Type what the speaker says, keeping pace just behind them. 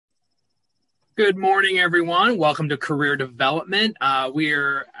Good morning, everyone. Welcome to Career Development.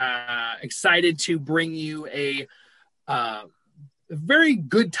 We're excited to bring you a very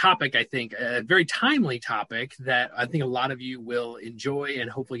good topic, I think, a very timely topic that I think a lot of you will enjoy and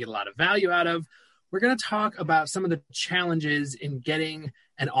hopefully get a lot of value out of. We're going to talk about some of the challenges in getting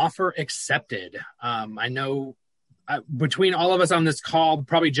an offer accepted. I know between all of us on this call,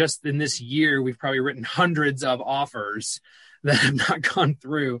 probably just in this year, we've probably written hundreds of offers that have not gone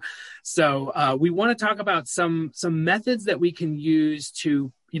through. So we want to talk about some methods that we can use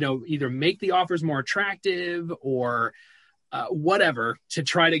to, either make the offers more attractive or whatever to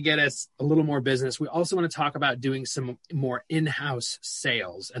try to get us a little more business. We also want to talk about doing some more in-house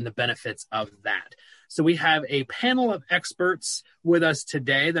sales and the benefits of that. So we have a panel of experts with us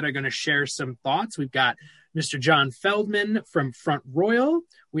today that are going to share some thoughts. We've got Mr. John Feldman from Front Royal.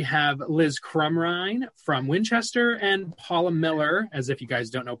 We have Liz Crumrine from Winchester and Paula Miller, as if you guys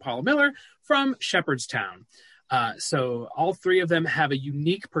don't know Paula Miller, from Shepherdstown. So all three of them have a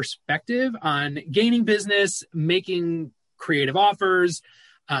unique perspective on gaining business, making creative offers.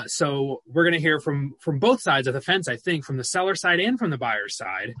 So we're going to hear from both sides of the fence, I think, from the seller side and from the buyer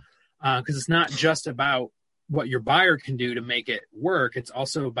side, because it's not just about what your buyer can do to make it work. It's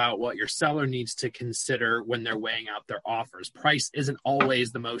also about what your seller needs to consider when they're weighing out their offers. Price isn't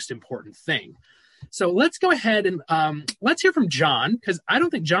always the most important thing. So let's go ahead and let's hear from John, because I don't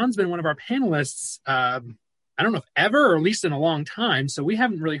think John's been one of our panelists. I don't know if ever, or at least in a long time. So we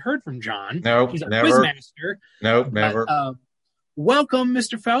haven't really heard from John. No, he's a never. quizmaster. No, never. Welcome,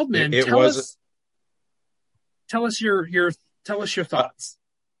 Mr. Feldman. Tell us your thoughts.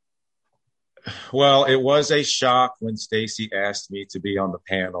 Well, it was a shock when Stacy asked me to be on the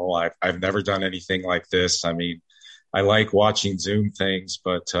panel. I've never done anything like this. I mean, I like watching Zoom things,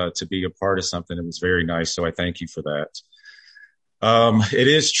 but to be a part of something, it was very nice. So I thank you for that. It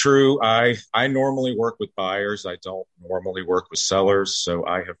is true. I normally work with buyers. I don't normally work with sellers. So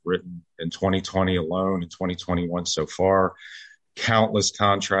I have written in 2020 alone, in 2021 so far, countless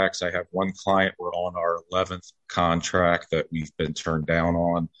contracts. I have one client. We're on our 11th contract that we've been turned down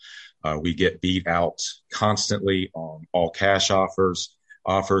on. We get beat out constantly on all cash offers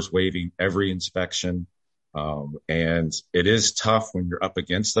waiving every inspection. And it is tough when you're up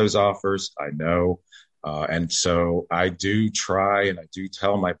against those offers. I know. And so I do try, and I do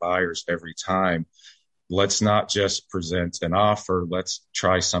tell my buyers every time, let's not just present an offer. Let's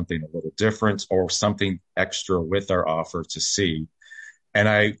try something a little different or something extra with our offer to see. And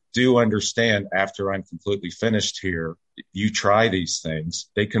I do understand after I'm completely finished here, you try these things,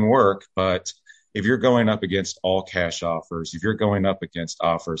 they can work. But if you're going up against all cash offers, if you're going up against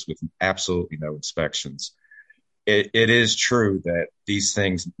offers with absolutely no inspections, it is true that these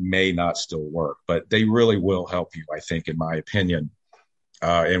things may not still work, but they really will help you, I think, in my opinion,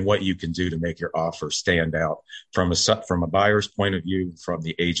 and what you can do to make your offer stand out from a buyer's point of view, from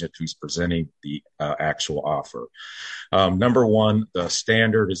the agent who's presenting the actual offer. Number one, the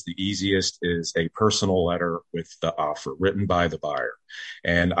standard is the easiest, is a personal letter with the offer written by the buyer.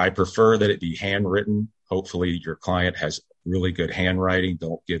 And I prefer that it be handwritten. Hopefully your client has really good handwriting.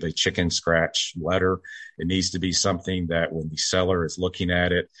 Don't give a chicken scratch letter. It needs to be something that when the seller is looking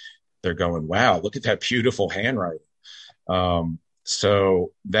at it, they're going, wow, look at that beautiful handwriting.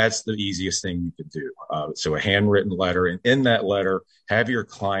 So that's the easiest thing you can do. So a handwritten letter, and in that letter, have your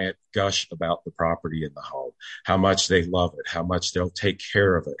client gush about the property in the home, how much they love it, how much they'll take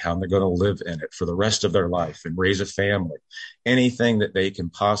care of it, how they're going to live in it for the rest of their life and raise a family. Anything that they can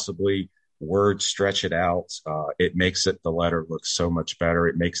possibly word stretch it out. It makes the letter look so much better.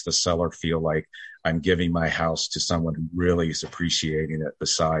 It makes the seller feel like I'm giving my house to someone who really is appreciating it.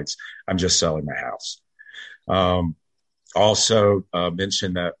 Besides, I'm just selling my house. Also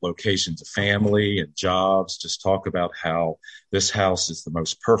mention that locations of family and jobs. Just talk about how this house is the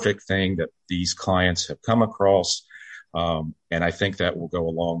most perfect thing that these clients have come across. And I think that will go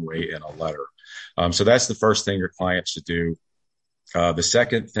a long way in a letter. So that's the first thing your client should do. The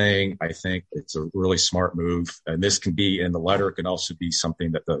second thing, I think it's a really smart move, and this can be in the letter. It can also be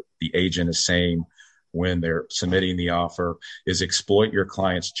something that the agent is saying when they're submitting the offer, is exploit your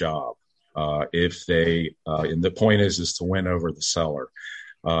client's job. If they, and the point is to win over the seller.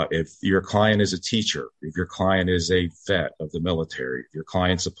 If your client is a teacher, if your client is a vet of the military, if your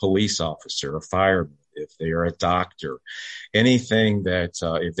client's a police officer, a fireman, if they are a doctor, anything that,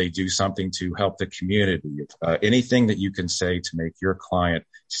 if they do something to help the community, anything that you can say to make your client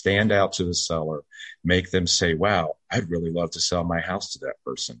stand out to the seller, make them say, wow, I'd really love to sell my house to that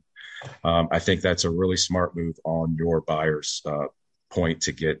person. I think that's a really smart move on your buyer's point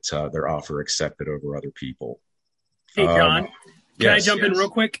to get their offer accepted over other people. Hey, John, Can I jump in real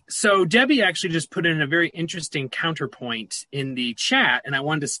quick? So Debbie actually just put in a very interesting counterpoint in the chat, and I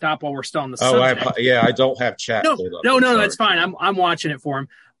wanted to stop while we're still on the subject. I don't have chat. No, that's fine. I'm watching it for him.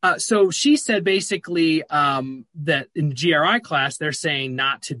 So she said basically that in the GRI class, they're saying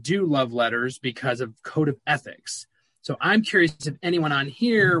not to do love letters because of code of ethics. So I'm curious if anyone on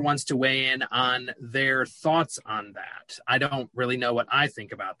here wants to weigh in on their thoughts on that. I don't really know what I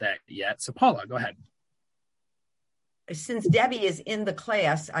think about that yet. So Paula, go ahead. Since Debbie is in the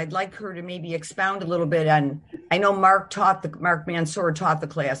class, I'd like her to maybe expound a little bit on, I know Mark Mansour taught the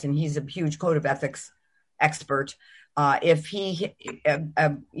class, and he's a huge code of ethics expert. If he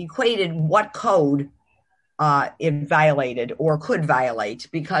equated what code it violated or could violate,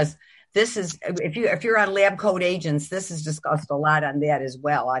 because this is, if you're on Lab Code Agents, this is discussed a lot on that as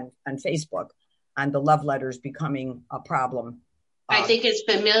well on Facebook, on the love letters becoming a problem. I think it's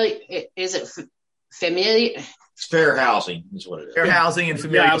familiar. Is it familiar? It's fair housing is what it is. Fair housing and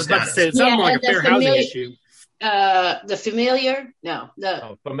familiar I was about to say it sounded like a fair housing issue. The familiar? No.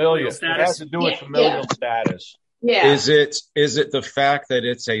 Familial status. It has to do with familial status. Yeah. Is it the fact that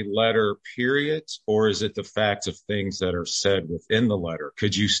it's a letter, period, or is it the fact of things that are said within the letter?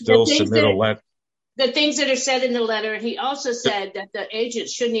 Could you still submit a letter? The things that are said in the letter. And he also said that the agent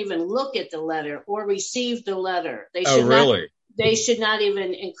shouldn't even look at the letter or receive the letter. They should not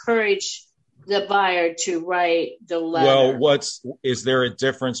even encourage the buyer to write the letter. Well, is there a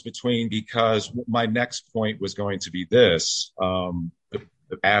difference between, because my next point was going to be this,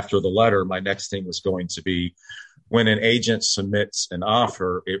 after the letter, my next thing was going to be, when an agent submits an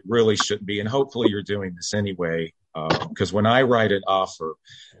offer, it really shouldn't be, and hopefully you're doing this anyway, because when I write an offer,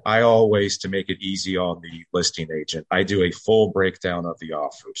 I always, to make it easy on the listing agent, I do a full breakdown of the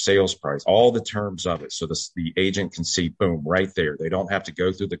offer, sales price, all the terms of it. So the agent can see, boom, right there. They don't have to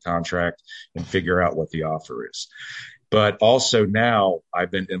go through the contract and figure out what the offer is. But also now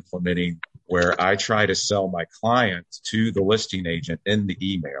I've been implementing where I try to sell my client to the listing agent in the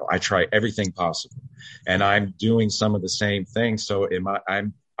email. I try everything possible, and I'm doing some of the same things. So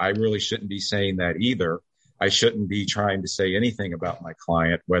I really shouldn't be saying that either. I shouldn't be trying to say anything about my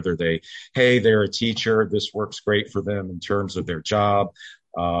client, whether they're a teacher, this works great for them in terms of their job.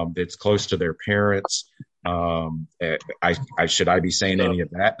 It's close to their parents. Should I be saying any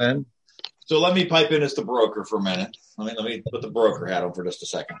of that then? So let me pipe in as the broker for a minute. Let me put the broker hat on for just a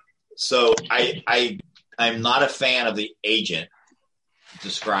second. So I'm not a fan of the agent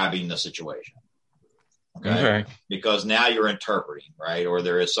describing the situation. Okay. Because now you're interpreting, right? Or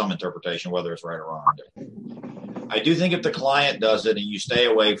there is some interpretation, whether it's right or wrong. I do think if the client does it and you stay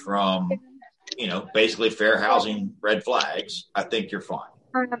away from, basically fair housing red flags, I think you're fine.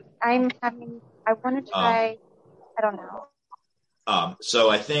 I want to try, I don't know. So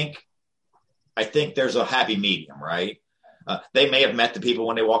I think there's a happy medium, right? They may have met the people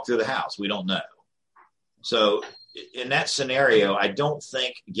when they walked through the house. We don't know. So in that scenario, I don't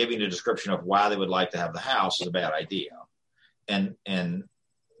think giving a description of why they would like to have the house is a bad idea. And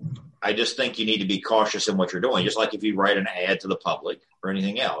I just think you need to be cautious in what you're doing. Just like if you write an ad to the public or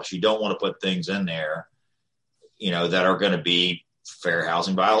anything else, you don't want to put things in there, that are going to be fair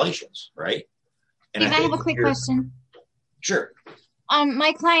housing violations, right? And I have a quick question. Sure.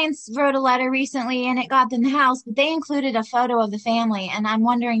 My clients wrote a letter recently and it got them the house, but they included a photo of the family. And I'm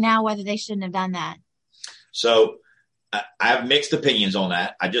wondering now whether they shouldn't have done that. So I have mixed opinions on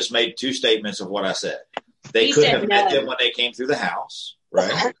that. I just made two statements of what I said. They could have met them when they came through the house,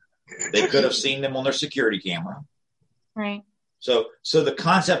 right? They could have seen them on their security camera. Right. So the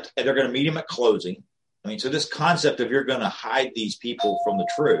concept, they're going to meet them at closing. So this concept of you're going to hide these people from the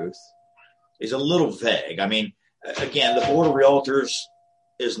truth is a little vague. Again, the Board of Realtors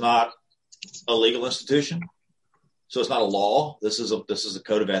is not a legal institution, so it's not a law. This is a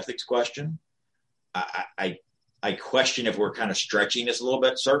code of ethics question. I question if we're kind of stretching this a little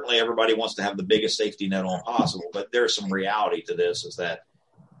bit. Certainly, everybody wants to have the biggest safety net on possible, but there's some reality to this. Is that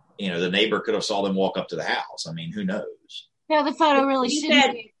the neighbor could have saw them walk up to the house. Who knows? Yeah, the photo really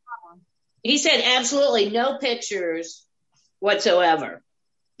shouldn't be a problem. He said absolutely no pictures whatsoever.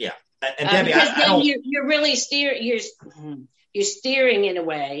 Yeah. And Debbie, because then you're really you're steering in a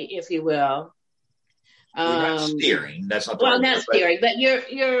way, if you will. You're not steering. That's not the word. Not steering, but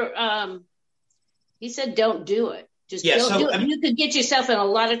you're. He said, "Don't do it. Just don't do it." You could get yourself in a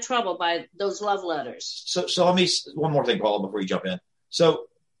lot of trouble by those love letters. So let me one more thing, Paula, before you jump in. So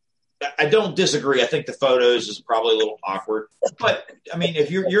I don't disagree. I think the photos is probably a little awkward, but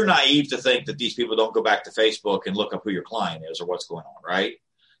if you're naive to think that these people don't go back to Facebook and look up who your client is or what's going on, right?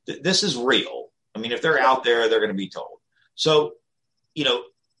 This is real. If they're out there, they're going to be told. So,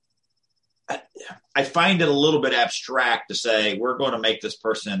 I find it a little bit abstract to say we're going to make this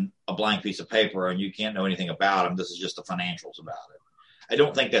person a blank piece of paper and you can't know anything about them. This is just the financials about it. I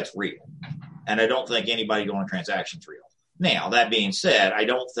don't think that's real. And I don't think anybody going on transactions real. Now, that being said, I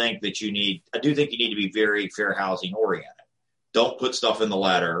do think you need to be very fair housing oriented. Don't put stuff in the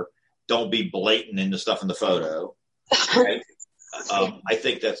letter. Don't be blatant in the stuff in the photo. Right? I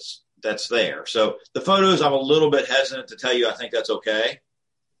think that's there. So the photos, I'm a little bit hesitant to tell you I think that's okay.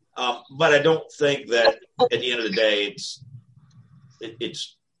 But I don't think that at the end of the day,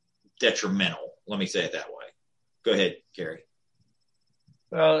 it's detrimental. Let me say it that way. Go ahead, Gary.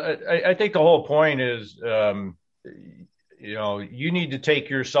 Well, I think the whole point is, you need to take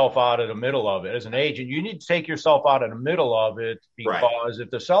yourself out of the middle of it. As an agent, you need to take yourself out of the middle of it, because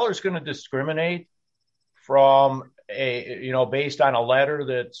if the seller's going to discriminate from based on a letter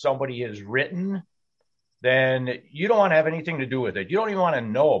that somebody has written, then you don't want to have anything to do with it. You don't even want to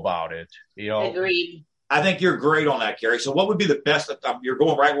know about it. Agreed. I think you're great on that, Gary. So what would be the best? You're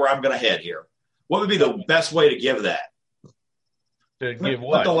going right where I'm going to head here. What would be the best way to give that? To give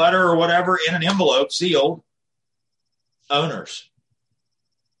what? Put the letter or whatever in an envelope, sealed. Owners.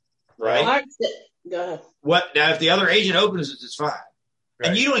 Right? Go ahead. What now? If the other agent opens it, it's fine. Right.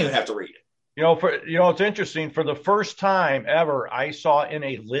 And you don't even have to read it. It's interesting. For the first time ever, I saw in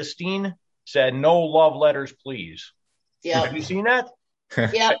a listing said no love letters, please. Yeah. Have you seen that?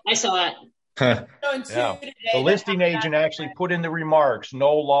 Yeah, I saw it. Yeah. The listing agent actually put in the remarks,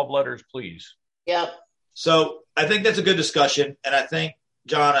 no love letters, please. Yep. So I think that's a good discussion. And I think,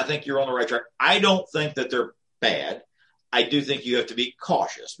 John, you're on the right track. I don't think that they're bad. I do think you have to be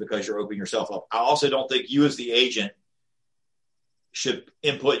cautious because you're opening yourself up. I also don't think you as the agent should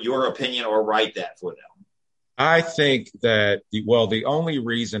input your opinion or write that for them. I think that, the only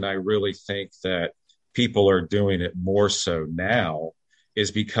reason I really think that people are doing it more so now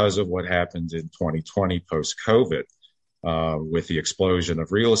is because of what happened in 2020 post-COVID with the explosion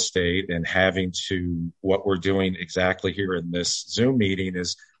of real estate and having to, what we're doing exactly here in this Zoom meeting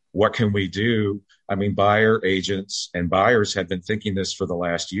is what can we do? I mean, buyer agents and buyers have been thinking this for the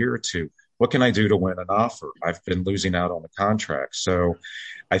last year or two. What can I do to win an offer? I've been losing out on the contract. So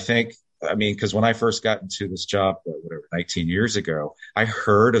I think, because when I first got into this job, 19 years ago, I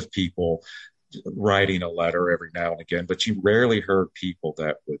heard of people writing a letter every now and again, but you rarely heard people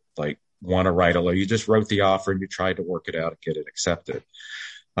that would want to write a letter. You just wrote the offer and you tried to work it out and get it accepted.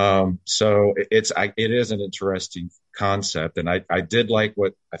 So it is an interesting concept. And I did like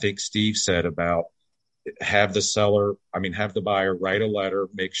what I think Steve said about have the buyer write a letter,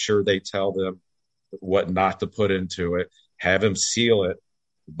 make sure they tell them what not to put into it, have them seal it.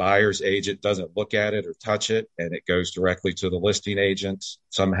 The buyer's agent doesn't look at it or touch it, and it goes directly to the listing agent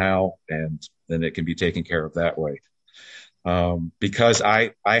somehow, and then it can be taken care of that way. Because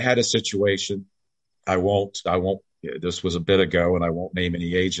I had a situation, I won't, this was a bit ago and I won't name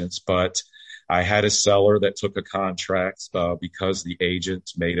any agents, but I had a seller that took a contract because the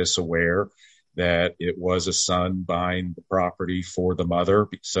agent made us aware that it was a son buying the property for the mother,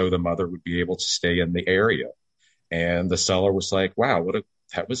 so the mother would be able to stay in the area. And the seller was like, wow,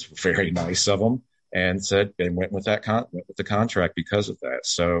 that was very nice of them, and went with the contract because of that.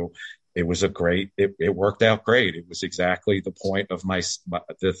 So it was it worked out great. It was exactly the point of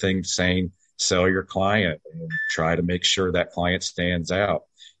the thing saying, sell your client and try to make sure that client stands out.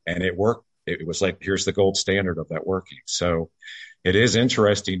 And it worked. It was like, here's the gold standard of that working. So it is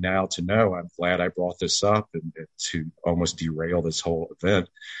interesting now to know. I'm glad I brought this up and to almost derail this whole event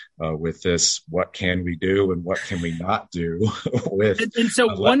with this. What can we do and what can we not do with? And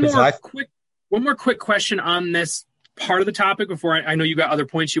so one more quick question on this part of the topic before I know you got other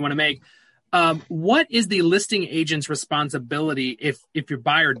points you want to make. What is the listing agent's responsibility if your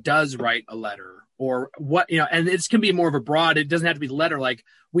buyer does write a letter? Or what, and this can be more of a broad, it doesn't have to be letter. Like,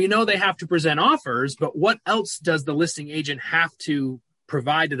 we know they have to present offers, but what else does the listing agent have to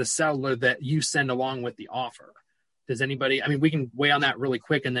provide to the seller that you send along with the offer? Does anybody, we can weigh on that really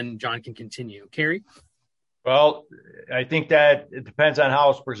quick and then John can continue. Carrie? Well, I think that it depends on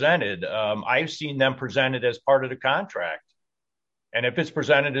how it's presented. I've seen them presented as part of the contract. And if it's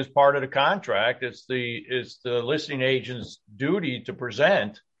presented as part of the contract, it's the listing agent's duty to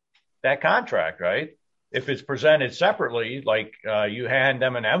present that contract, right? If it's presented separately, like you hand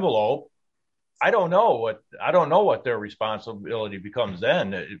them an envelope, I don't know what their responsibility becomes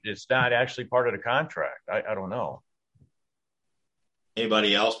then. It's not actually part of the contract. I don't know.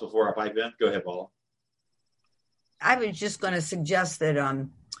 Anybody else before I pipe in? Go ahead, Paula. I was just going to suggest that,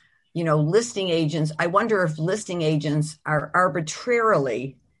 listing agents, I wonder if listing agents are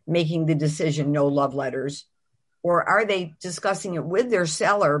arbitrarily making the decision, no love letters, Or are they discussing it with their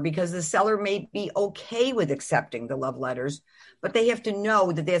seller, because the seller may be okay with accepting the love letters, but they have to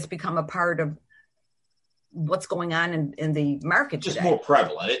know that that's become a part of what's going on in the market today. Just more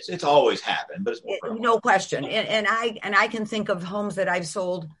prevalent. It's always happened, but it's more prevalent. No question. And I can think of homes that I've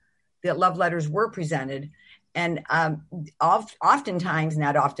sold that love letters were presented. And oftentimes,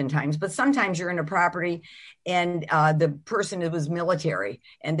 not oftentimes, but sometimes you're in a property and the person was military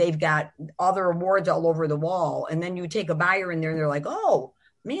and they've got all their awards all over the wall. And then you take a buyer in there and they're like, oh,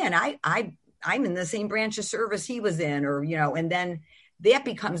 man, I'm in the same branch of service he was in, or, and then that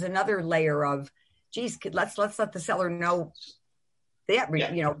becomes another layer of, geez, let's let the seller know that,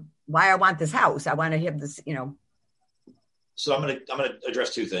 why I want this house. I want to have this, So I'm going to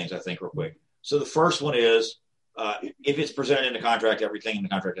address two things, I think, real quick. So the first one is, if it's presented in the contract, everything in the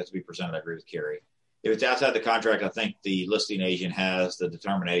contract has to be presented. I agree with Carrie. If it's outside the contract, I think the listing agent has the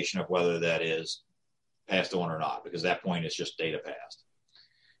determination of whether that is passed on or not, because at that point it's just data passed.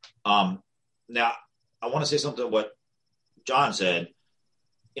 Now, I want to say something to what John said.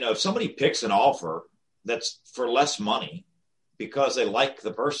 If somebody picks an offer that's for less money because they like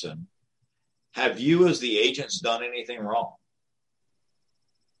the person, have you as the agents done anything wrong?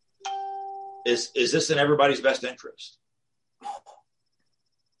 Is this in everybody's best interest?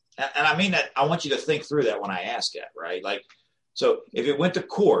 And I mean that, I want you to think through that when I ask it, right? Like, so if it went to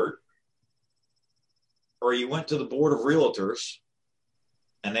court or you went to the board of realtors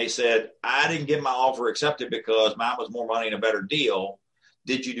and they said, I didn't get my offer accepted because mine was more money and a better deal,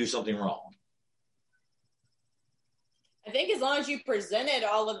 did you do something wrong? I think as long as you presented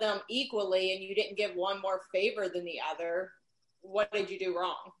all of them equally and you didn't give one more favor than the other, what did you do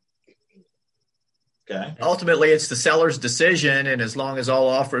wrong? Okay. Ultimately, it's the seller's decision, and as long as all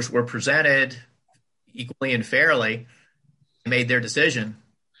offers were presented equally and fairly, they made their decision.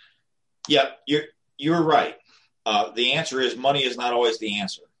 Yeah, you're right. The answer is money is not always the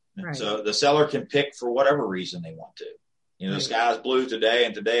answer. Right. So the seller can pick for whatever reason they want to. The sky's blue today,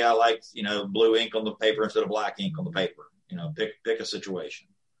 and today I like, blue ink on the paper instead of black ink on the paper. Pick a situation.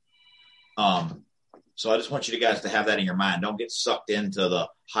 So I just want you guys to have that in your mind. Don't get sucked into the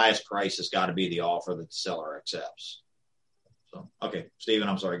highest price has got to be the offer that the seller accepts. So, okay, Stephen,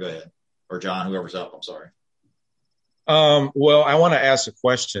 I'm sorry. Go ahead. Or John, whoever's up. I'm sorry. Well, I want to ask a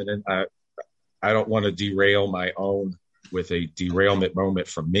question, and I don't want to derail my own with a derailment moment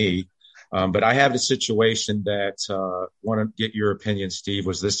from me. But I have a situation that want to get your opinion, Steve.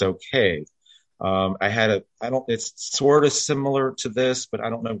 Was this okay? It's sort of similar to this, but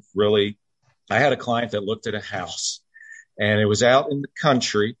I don't know really. I had a client that looked at a house and it was out in the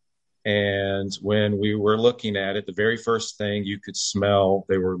country. And when we were looking at it, the very first thing you could smell,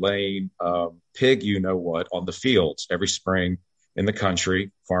 they were laying pig, on the fields every spring in the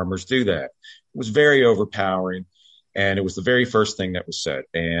country. Farmers do that. It was very overpowering. And it was the very first thing that was said.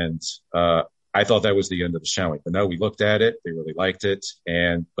 And I thought that was the end of the showing. But no, we looked at it. They really liked it.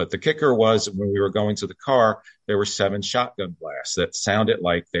 But the kicker was when we were going to the car, there were 7 shotgun blasts that sounded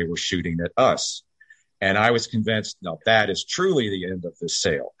like they were shooting at us. And I was convinced, no, that is truly the end of this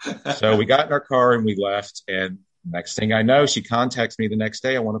sale. So we got in our car and we left. And next thing I know, she contacts me the next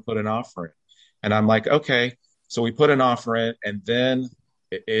day. I want to put an offer in. And I'm like, okay. So we put an offer in, and then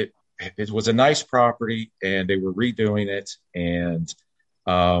it was a nice property and they were redoing it. And,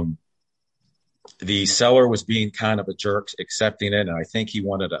 the seller was being kind of a jerk accepting it. And I think he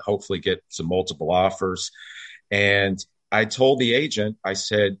wanted to hopefully get some multiple offers. And I told the agent, I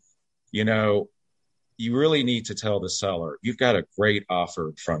said, you really need to tell the seller, you've got a great offer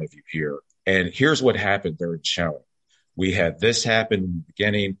in front of you here. And here's what happened during showing. We had this happen in the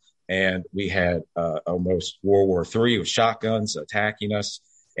beginning, and we had almost World War III with shotguns attacking us.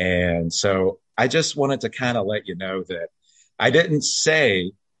 And so I just wanted to kind of let you know that I didn't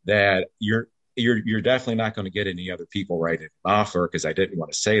say that you're definitely not going to get any other people writing an offer, because I didn't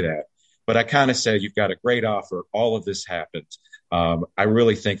want to say that. But I kind of said, you've got a great offer. All of this happened. I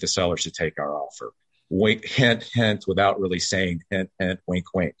really think the seller should take our offer. Wink, hint, hint, without really saying hint, hint, wink,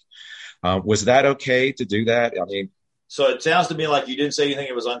 wink. Was that okay to do that? I mean, so it sounds to me like you didn't say anything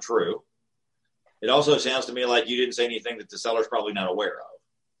that was untrue. It also sounds to me like you didn't say anything that the seller's probably not aware of.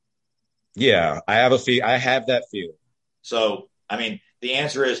 Yeah, I have that feeling. So, I mean, the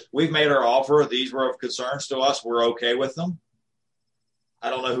answer is we've made our offer. These were of concerns to us. We're okay with them. I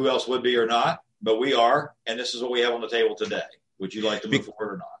don't know who else would be or not, but we are. And this is what we have on the table today. Would you like to move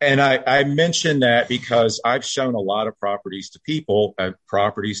forward or not? And I mentioned that because I've shown a lot of properties to people,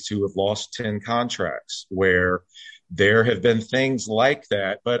 properties to have lost 10 contracts where there have been things like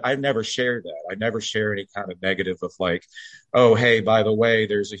that, but I never share that. I never share any kind of negative of like, oh, hey, by the way,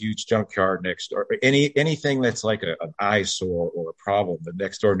 there's a huge junkyard next door. Anything that's like an eyesore or a problem. The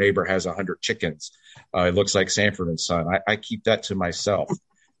next door neighbor has 100 chickens. It looks like Sanford and Son. I keep that to myself.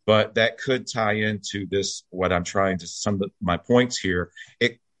 But that could tie into this, what I'm trying to, some of my points here.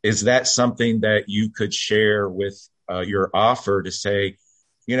 Is that something that you could share with your offer to say,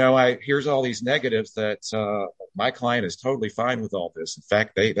 you know, here's all these negatives that my client is totally fine with all this. In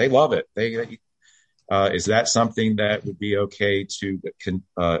fact, they love it. Is that something that would be okay to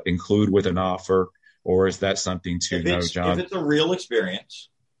include with an offer, or is that something to know, John? If it's a real experience,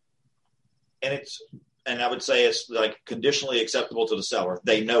 and I would say it's like conditionally acceptable to the seller.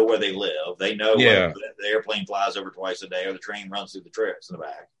 They know where they live. They know where the airplane flies over twice a day or the train runs through the tracks in the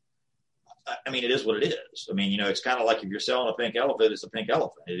back. I mean, it is what it is. I mean, you know, it's kind of like if you're selling a pink elephant, it's a pink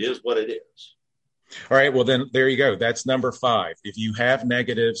elephant. It is what it is. All right. Well, then there you go. That's number 5. If you have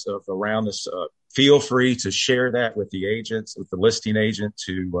negatives around this, feel free to share that with the agents, with the listing agent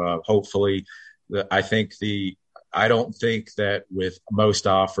to hopefully, I don't think that with most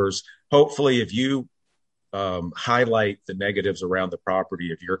offers, hopefully if you highlight the negatives around the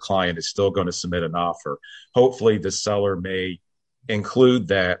property, if your client is still going to submit an offer, hopefully the seller may include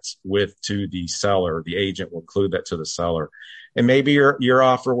that to the seller. The agent will include that to the seller. And maybe your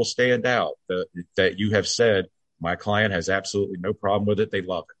offer will stand out that you have said, my client has absolutely no problem with it. They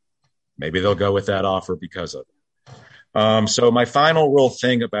love it. Maybe they'll go with that offer because of it. So my final real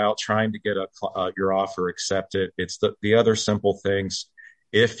thing about trying to get your offer accepted, it's the other simple things.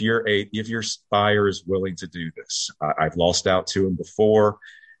 If your buyer is willing to do this, I've lost out to them before.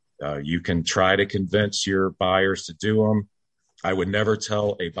 You can try to convince your buyers to do them. I would never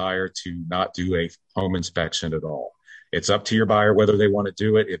tell a buyer to not do a home inspection at all. It's up to your buyer whether they want to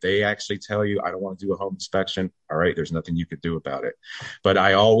do it. If they actually tell you, I don't want to do a home inspection, all right, there's nothing you could do about it. But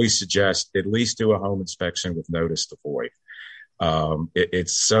I always suggest at least do a home inspection with notice to void.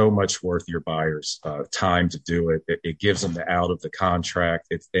 It's so much worth your buyer's time to do it. It gives them the out of the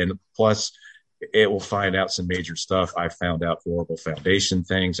contract. And plus, it will find out some major stuff. I found out horrible foundation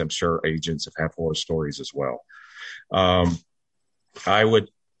things. I'm sure agents have had horror stories as well. I would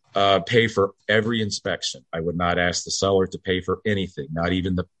pay for every inspection. I would not ask the seller to pay for anything, not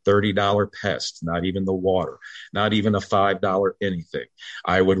even the $30 pest, not even the water, not even a $5 anything.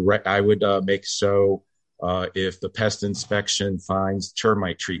 I would make so if the pest inspection finds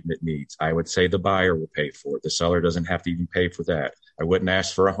termite treatment needs, I would say the buyer will pay for it. The seller doesn't have to even pay for that. I wouldn't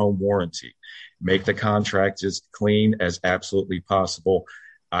ask for a home warranty. Make the contract as clean as absolutely possible.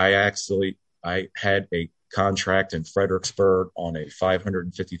 I had a contract in Fredericksburg on a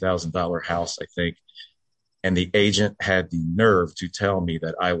 $550,000 house, I think. And the agent had the nerve to tell me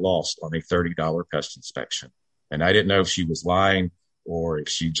that I lost on a $30 pest inspection. And I didn't know if she was lying or if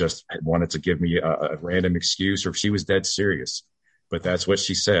she just wanted to give me a random excuse or if she was dead serious. But that's what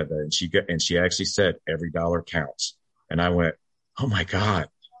she said. And she actually said every dollar counts. And I went, oh my God.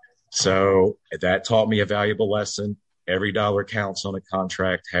 So that taught me a valuable lesson. Every dollar counts on a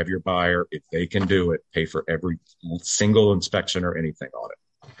contract. Have your buyer, if they can do it, pay for every single inspection or anything on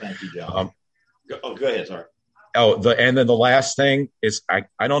it. Thank you, John. Go ahead. Sorry. And then the last thing is,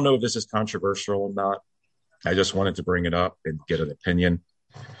 I don't know if this is controversial or not. I just wanted to bring it up and get an opinion.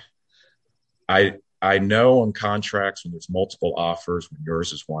 I know on contracts when there's multiple offers, when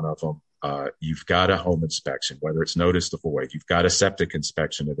yours is one of them, you've got a home inspection, whether it's notice to void, you've got a septic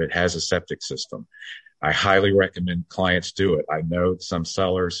inspection if it has a septic system. I highly recommend clients do it. I know some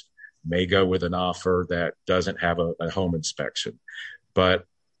sellers may go with an offer that doesn't have a home inspection, but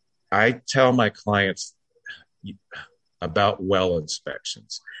I tell my clients about well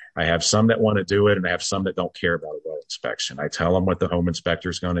inspections. I have some that want to do it and I have some that don't care about a well inspection. I tell them what the home inspector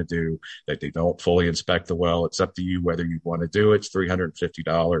is going to do, that they don't fully inspect the well. It's up to you whether you want to do it. It's $350,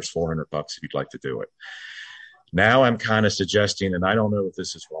 $400 if you'd like to do it. Now I'm kind of suggesting, and I don't know if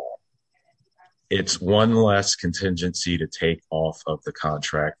this is wrong, it's one less contingency to take off of the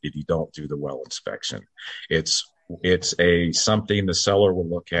contract if you don't do the well inspection. It's something the seller will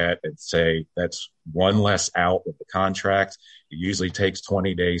look at and say, that's one less out of the contract. It usually takes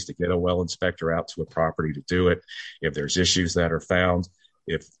 20 days to get a well inspector out to a property to do it. If there's issues that are found,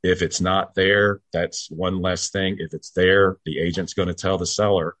 if it's not there, that's one less thing. If it's there, the agent's going to tell the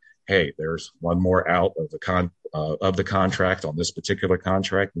seller, hey, there's one more out of the contract on this particular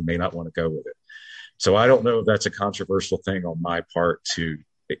contract. We may not want to go with it. So I don't know if that's a controversial thing on my part to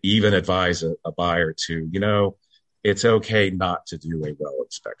even advise a buyer to, it's okay not to do a well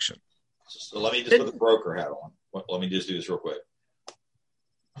inspection. So let me just put the broker hat on. Let me just do this real quick.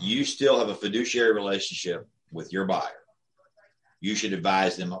 You still have a fiduciary relationship with your buyer, you should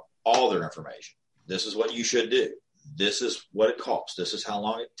advise them of all their information. This is what you should do. This is what it costs. This is how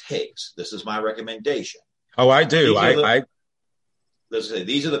long it takes. This is my recommendation. Oh, I do.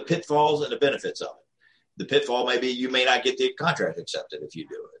 These are the pitfalls and the benefits of it. The pitfall may be you may not get the contract accepted if you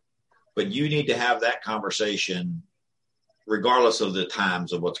do it, but you need to have that conversation regardless of the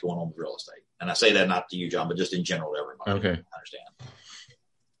times of what's going on with real estate. And I say that not to you, John, but just in general to everybody. Okay. Understand.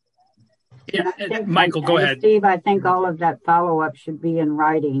 Yeah, Michael, go ahead. Steve, I think all of that follow-up should be in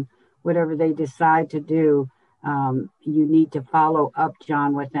writing. Whatever they decide to do, you need to follow up,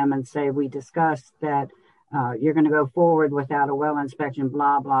 John, with them and say, we discussed that you're going to go forward without a well inspection,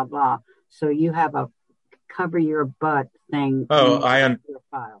 blah, blah, blah. So you have a cover your butt thing. Oh, your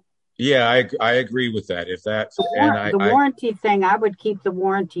file. Yeah, I agree with that. If that the warranty thing, I would keep the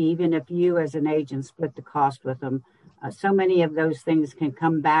warranty even if you as an agent split the cost with them. So many of those things can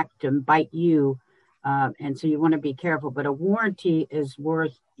come back to bite you, and so you want to be careful. But a warranty is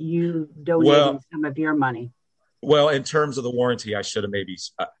worth you donating some of your money. Well, in terms of the warranty, I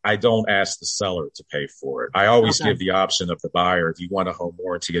don't ask the seller to pay for it. I always give the option of the buyer. If you want a home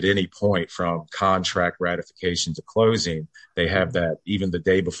warranty at any point from contract ratification to closing, they have that even the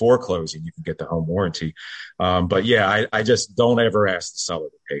day before closing, you can get the home warranty. But yeah, I just don't ever ask the seller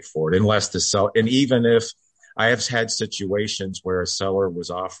to pay for it unless the seller, and even if I have had situations where a seller was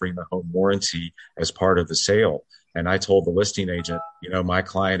offering the home warranty as part of the sale. And I told the listing agent, my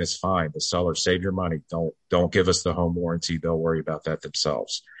client is fine. The seller, save your money. Don't give us the home warranty. They'll worry about that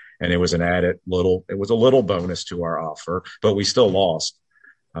themselves. And it was a little bonus to our offer, but we still lost.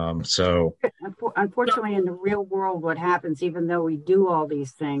 Unfortunately, in the real world, what happens, even though we do all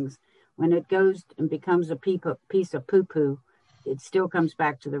these things, when it goes and becomes a piece of poo-poo, it still comes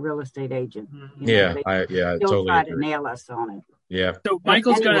back to the real estate agent. I totally try agree. to nail us on it. Yeah. So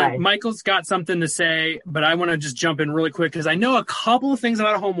Michael's got something to say, but I want to just jump in really quick because I know a couple of things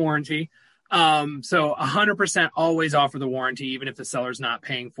about a home warranty. So 100% always offer the warranty, even if the seller's not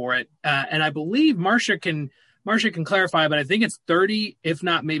paying for it. And I believe Marcia can clarify, but I think it's 30, if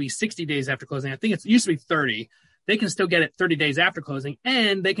not maybe 60 days after closing. I think it used to be 30. They can still get it 30 days after closing,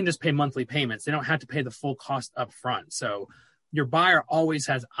 and they can just pay monthly payments. They don't have to pay the full cost up front. So your buyer always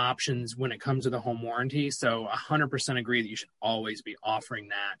has options when it comes to the home warranty. So 100% agree that you should always be offering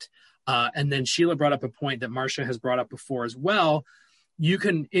that. And then Sheila brought up a point that Marcia has brought up before as well. You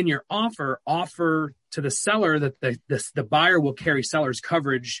can, in your offer to the seller that the buyer will carry seller's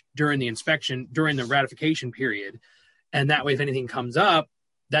coverage during the inspection, during the ratification period. And that way, if anything comes up,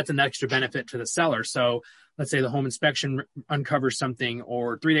 that's an extra benefit to the seller. So let's say the home inspection uncovers something,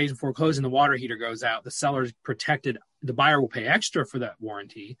 or 3 days before closing, the water heater goes out, the seller's protected. The buyer will pay extra for that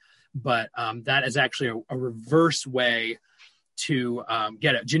warranty, but that is actually a reverse way to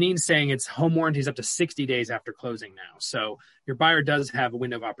get it. Janine's saying it's home warranties up to 60 days after closing now. So your buyer does have a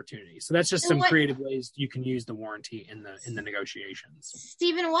window of opportunity. So that's just some creative ways you can use the warranty in the negotiations.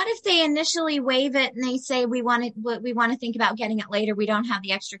 Stephen, what if they initially waive it and they say we want to think about getting it later? We don't have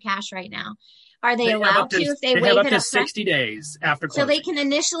the extra cash right now. Are they allowed to if they waive it up to 60 days after closing? So they can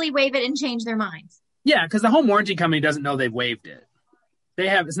initially waive it and change their minds. Yeah, because the home warranty company doesn't know they've waived it.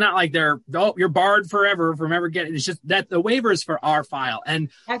 It's not like you're barred forever from ever getting. It's just that the waiver is for our file.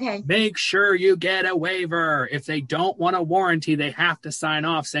 And make sure you get a waiver. If they don't want a warranty, they have to sign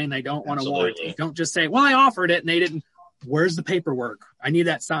off saying they don't want a warranty. Don't just say, well, I offered it and they didn't. Where's the paperwork? I need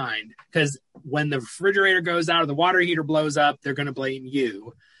that signed. Because when the refrigerator goes out or the water heater blows up, they're going to blame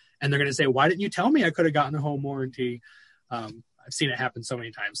you. And they're going to say, why didn't you tell me I could have gotten a home warranty? I've seen it happen so many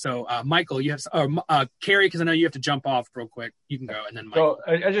times. So, Michael, you have Carrie, because I know you have to jump off real quick. You can go, and then Michael.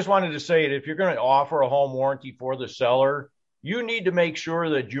 So I just wanted to say that if you're going to offer a home warranty for the seller, you need to make sure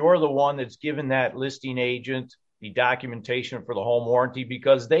that you're the one that's given that listing agent the documentation for the home warranty,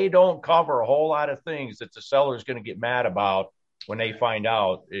 because they don't cover a whole lot of things that the seller is going to get mad about when they find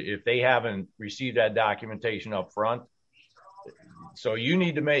out if they haven't received that documentation up front. So you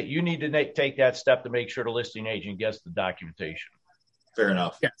need to take that step to make sure the listing agent gets the documentation. Fair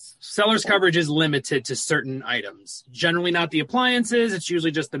enough. Yes. Seller's coverage is limited to certain items. Generally not the appliances. It's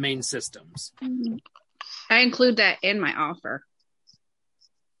usually just the main systems. I include that in my offer.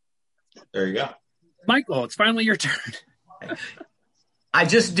 There you go. Michael, it's finally your turn. I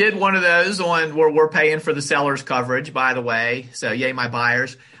just did one of those on where we're paying for the seller's coverage, by the way. So yay, my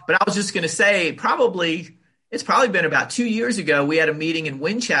buyers. But I was just going to say, it's probably been about 2 years ago. We had a meeting in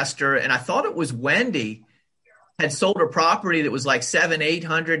Winchester, and I thought it was Wendy had sold a property that was like $700,000,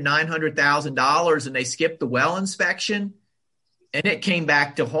 $800,000, $900,000, and they skipped the well inspection, and it came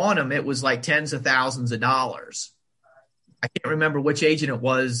back to haunt them. It was like tens of thousands of dollars. I can't remember which agent it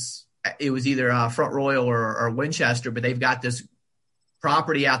was it was either Front Royal or Winchester, but they've got this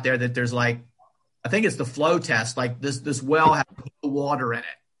property out there that there's like, I think it's the flow test. Like this well has no water in it,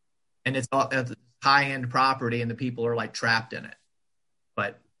 and it's a high-end property, and the people are like trapped in it.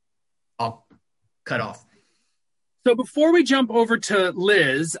 But I'll cut off. So before we jump over to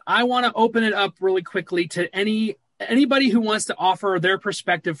Liz, I want to open it up really quickly to anybody who wants to offer their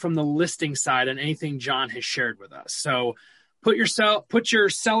perspective from the listing side on anything John has shared with us. So put your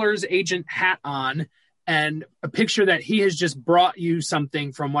seller's agent hat on and a picture that he has just brought you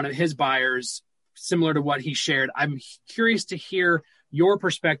something from one of his buyers similar to what he shared. I'm curious to hear your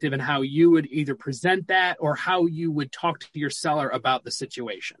perspective and how you would either present that or how you would talk to your seller about the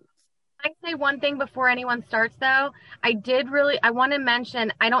situation. I can say one thing before anyone starts, though. I want to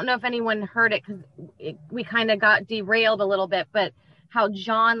mention, I don't know if anyone heard it because we kind of got derailed a little bit, but how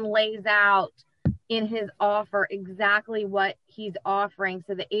John lays out in his offer exactly what he's offering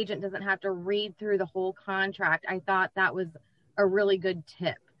so the agent doesn't have to read through the whole contract. I thought that was a really good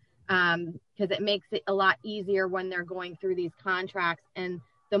tip because it makes it a lot easier when they're going through these contracts, and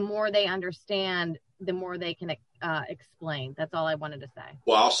the more they understand, the more they can explain. That's all I wanted to say.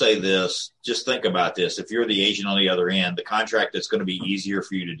 Well, I'll say this. Just think about this. If you're the agent on the other end, the contract that's going to be easier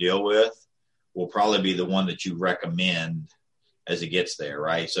for you to deal with will probably be the one that you recommend as it gets there,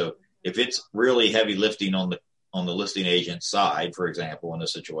 right? So if it's really heavy lifting on the listing agent side, for example, in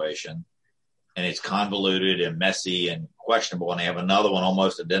this situation, and it's convoluted and messy and questionable, and they have another one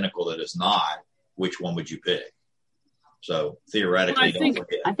almost identical that is not, which one would you pick? So theoretically,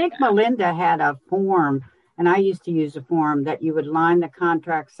 I think Melinda had a form, and I used to use a form that you would line the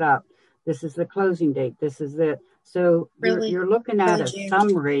contracts up. This is the closing date. This is it. So you're looking at a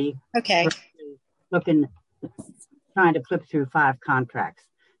summary. Okay. Trying to flip through 5 contracts.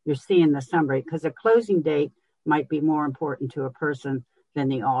 You're seeing the summary because a closing date might be more important to a person than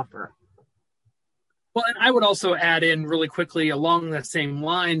the offer. Well, and I would also add in really quickly along the same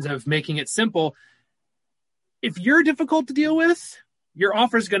lines of making it simple. If you're difficult to deal with, your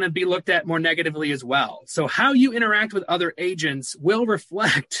offer is going to be looked at more negatively as well. So how you interact with other agents will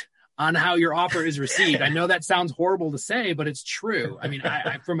reflect on how your offer is received. I know that sounds horrible to say, but it's true. I mean,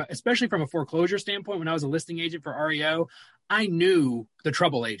 especially from a foreclosure standpoint, when I was a listing agent for REO, I knew the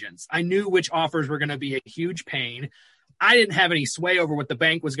trouble agents. I knew which offers were going to be a huge pain. I didn't have any sway over what the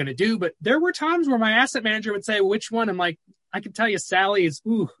bank was going to do, but there were times where my asset manager would say, which one? I'm like, I can tell you Sally is,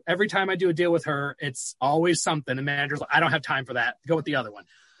 every time I do a deal with her, it's always something. The manager's like, I don't have time for that. Go with the other one.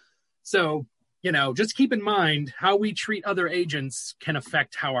 So, just keep in mind how we treat other agents can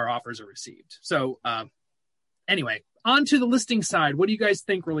affect how our offers are received. So anyway, on to the listing side. What do you guys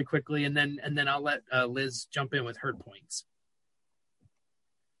think really quickly? And then I'll let Liz jump in with her points.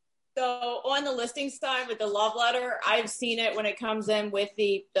 So on the listing side with the love letter, I've seen it when it comes in with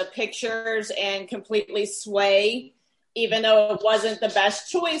the pictures and completely sway. Even though it wasn't the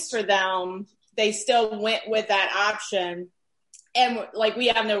best choice for them, they still went with that option. And like, we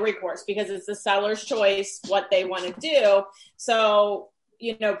have no recourse because it's the seller's choice, what they want to do. So,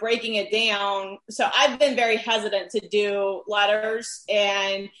 breaking it down. So I've been very hesitant to do letters,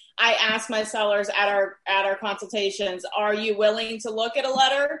 and I ask my sellers at our consultations, are you willing to look at a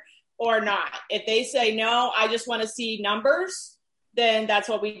letter or not? If they say, no, I just want to see numbers, then that's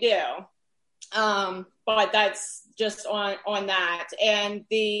what we do. But that's just on that. And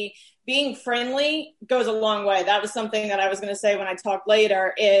the being friendly goes a long way. That was something that I was going to say when I talk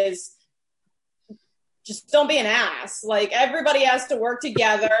later is just don't be an ass. Like, everybody has to work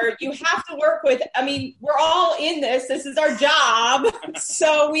together. You have to work we're all in this. This is our job.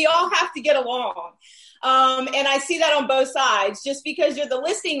 So we all have to get along. And I see that on both sides. Just because you're the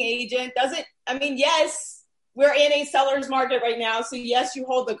listing agent yes, we're in a seller's market right now. So yes, you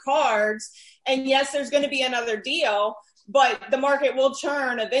hold the cards, and yes, there's going to be another deal, but the market will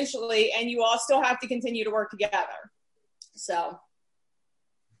churn eventually, and you all still have to continue to work together. So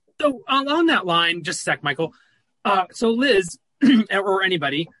on that line, just a sec, Michael. So Liz or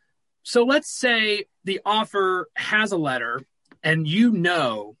anybody. So let's say the offer has a letter and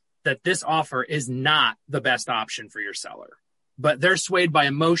that this offer is not the best option for your seller, but they're swayed by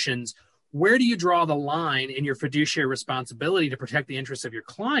emotions. Where do you draw the line in your fiduciary responsibility to protect the interests of your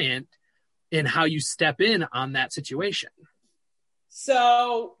client in how you step in on that situation?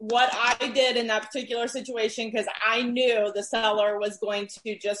 So what I did in that particular situation, because I knew the seller was going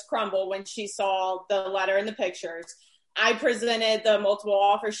to just crumble when she saw the letter and the pictures, I presented the multiple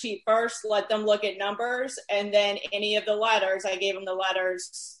offer sheet first, let them look at numbers, and then any of the letters, I gave them the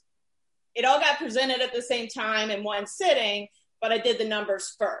letters. It all got presented at the same time in one sitting, but I did the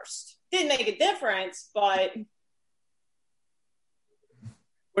numbers first. Didn't make a difference, but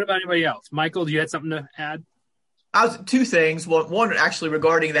What about anybody else? Michael, do you have something to add? Two things. One actually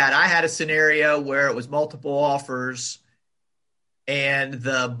regarding that. I had a scenario where it was multiple offers and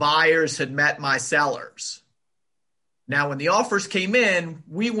the buyers had met my sellers. Now, when the offers came in,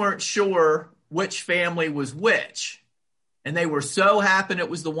 we weren't sure which family was which. And they were so happy it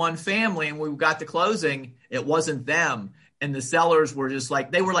was the one family. And when we got to closing, it wasn't them. And the sellers were just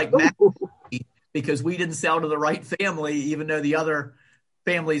like, they were like mad because we didn't sell to the right family, even though the other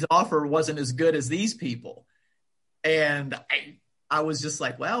family's offer wasn't as good as these people. And I was just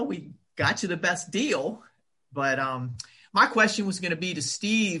like, well, we got you the best deal. But my question was going to be to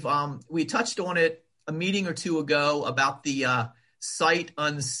Steve. We touched on it a meeting or two ago about the sight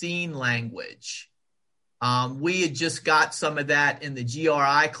unseen language. We had just got some of that in the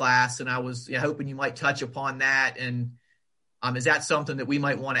GRI class, and I was hoping you might touch upon that. And is that something that we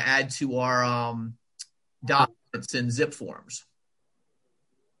might want to add to our documents in zip forms?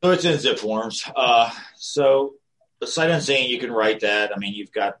 So it's in zip forms. So the sight unseen, you can write that. I mean,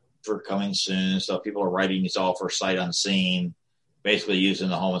 you've got for coming soon. So people are writing these all for sight unseen, basically using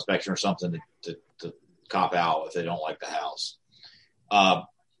the home inspection or something to cop out if they don't like the house.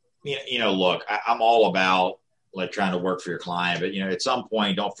 Look, I'm all about like trying to work for your client, but at some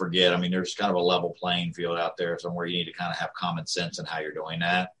point, don't forget, I mean, there's kind of a level playing field out there somewhere you need to kind of have common sense in how you're doing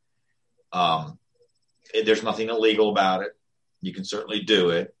that. There's nothing illegal about it. You can certainly do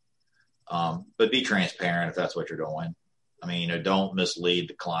it. But be transparent if that's what you're doing. I mean, don't mislead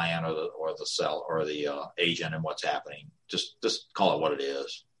the client or the seller or the agent in what's happening. Just call it what it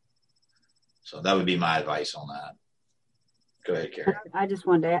is. So that would be my advice on that. Go ahead, Carrie. I just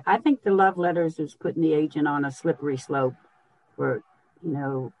wanted to add, I think the love letters is putting the agent on a slippery slope where,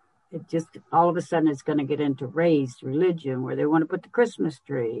 it just all of a sudden it's going to get into race, religion, where they want to put the Christmas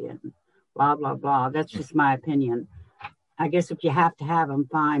tree and blah, blah, blah. That's just my opinion. I guess if you have to have them,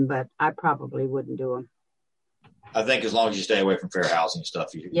 fine, but I probably wouldn't do them. I think as long as you stay away from fair housing stuff.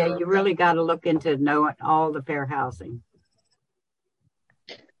 You really got to look into knowing all the fair housing.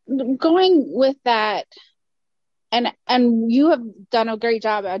 Going with that, and you have done a great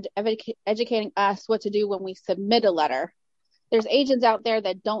job of educating us what to do when we submit a letter. There's agents out there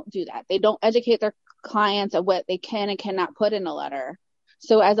that don't do that. They don't educate their clients of what they can and cannot put in a letter.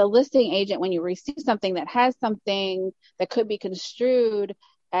 So as a listing agent, when you receive something that has something that could be construed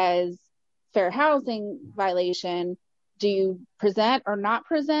as fair housing violation, do you present or not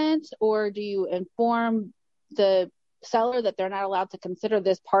present, or do you inform the seller that they're not allowed to consider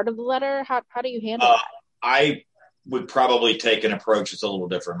this part of the letter? How do you handle that? I would probably take an approach that's a little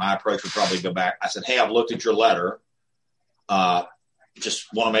different. My approach would probably go back. I said, hey, I've looked at your letter.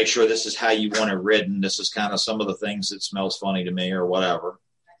 Just want to make sure this is how you want it written. This is kind of some of the things that smells funny to me or whatever.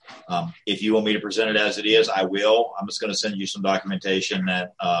 If you want me to present it as it is, I will. I'm just going to send you some documentation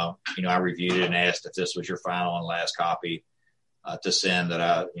that, I reviewed it and asked if this was your final and last copy to send that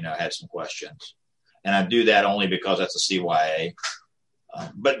I had some questions. And I do that only because that's a CYA.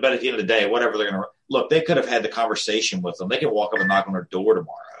 But at the end of the day, whatever they're going to look, they could have had the conversation with them. They could walk up and knock on their door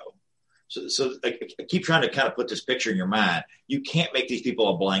tomorrow. So I keep trying to kind of put this picture in your mind. You can't make these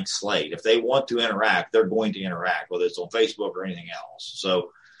people a blank slate. If they want to interact, they're going to interact, whether it's on Facebook or anything else.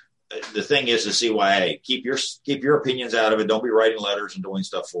 So the thing is the CYA, keep your opinions out of it. Don't be writing letters and doing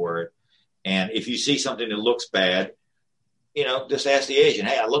stuff for it. And if you see something that looks bad, just ask the agent,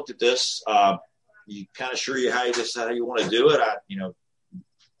 hey, I looked at this. You kind of sure how you want to do it.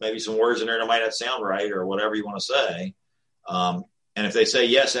 Maybe some words in there that might not sound right or whatever you want to say. And if they say,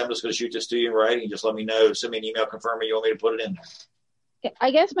 yes, I'm just going to shoot this to you in writing, just let me know. Send me an email confirming you want me to put it in there.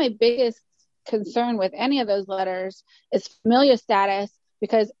 I guess my biggest concern with any of those letters is familial status,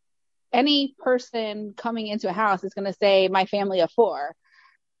 because any person coming into a house is going to say my family of 4,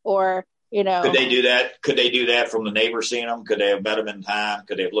 or, Could they do that? Could they do that from the neighbor seeing them? Could they have met them in time?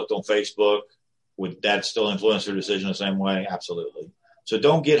 Could they have looked on Facebook? Would that still influence their decision the same way? Absolutely. So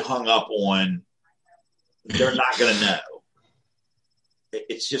don't get hung up on, they're not going to know.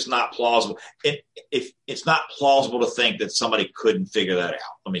 It's just not plausible. If it's not plausible to think that somebody couldn't figure that out.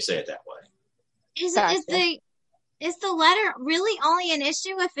 Let me say it that way. Is the letter really only an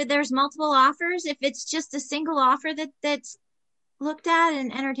issue if there's multiple offers? If it's just a single offer that's looked at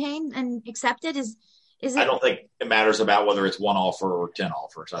and entertained and accepted, is it? I don't think it matters about whether it's one offer or 10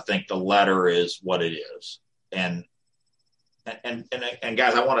 offers. I think the letter is what it is. And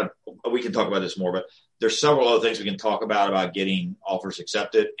guys, we can talk about this more, but there's several other things we can talk about getting offers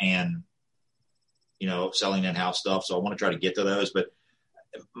accepted and, selling in-house stuff. So I want to try to get to those, but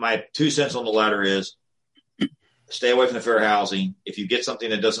my 2 cents on the letter is stay away from the fair housing. If you get something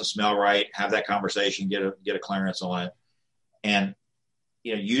that doesn't smell right, have that conversation, get a clearance on it. And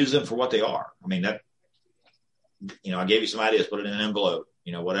use them for what they are. I mean, that, I gave you some ideas, put it in an envelope,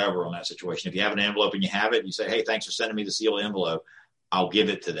 whatever on that situation. If you have an envelope and you have it, you say, hey, thanks for sending me the sealed envelope. I'll give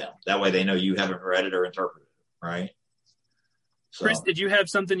it to them. That way they know you haven't read it or interpreted it, right? So. Chris, did you have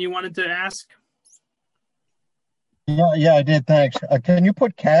something you wanted to ask? Yeah, I did. Thanks. Can you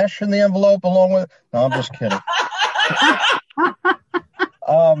put cash in the envelope along with? No, I'm just kidding.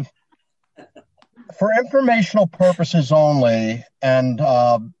 For informational purposes only, and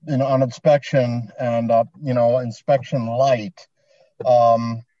on inspection and inspection light,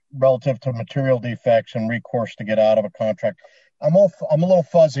 relative to material defects and recourse to get out of a contract, I'm a little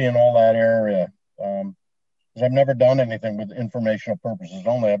fuzzy in all that area. Because I've never done anything with informational purposes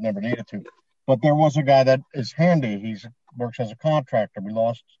only. I've never needed to. But there was a guy that is handy. He works as a contractor. We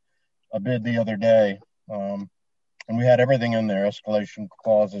lost a bid the other day. And we had everything in there, escalation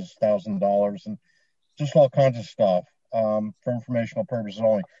clauses, $1,000, and just all kinds of stuff for informational purposes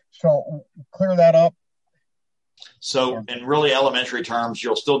only. So clear that up. So in really elementary terms,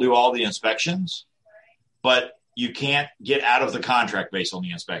 you'll still do all the inspections, but you can't get out of the contract based on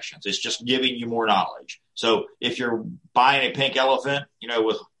the inspections. It's just giving you more knowledge. So if you're buying a pink elephant,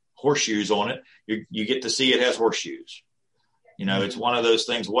 with horseshoes on it, you get to see it has horseshoes. It's one of those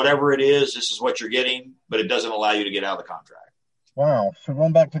things, whatever it is, this is what you're getting, but it doesn't allow you to get out of the contract. Wow. So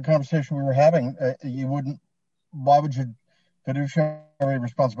going back to the conversation we were having, why would you, fiduciary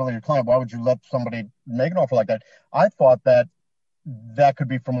responsibility of your client, why would you let somebody make an offer like that? I thought that could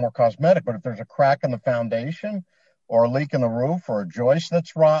be for more cosmetic, but if there's a crack in the foundation or a leak in the roof or a joist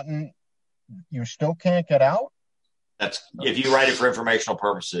that's rotten, you still can't get out? That's if you write it for informational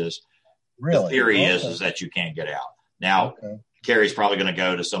purposes. Really? The theory is that you can't get out. Now, Carrie's probably going to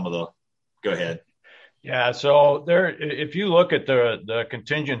go to some of the. Go ahead. Yeah. So if you look at the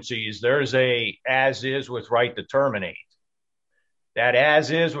contingencies, there's a as is with right to terminate. That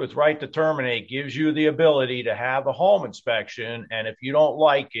as is with right to terminate gives you the ability to have a home inspection, and if you don't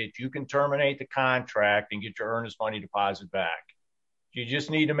like it, you can terminate the contract and get your earnest money deposit back. You just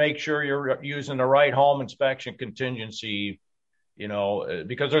need to make sure you're using the right home inspection contingency,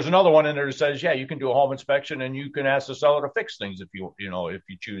 because there's another one in there that says, yeah, you can do a home inspection and you can ask the seller to fix things if you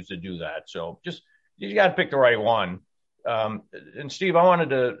choose to do that. So you got to pick the right one. And Steve, I wanted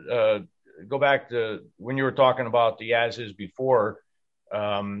to go back to when you were talking about the as is before,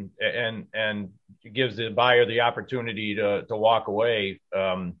 and it gives the buyer the opportunity to walk away.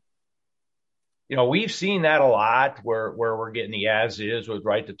 We've seen that a lot where we're getting the as is with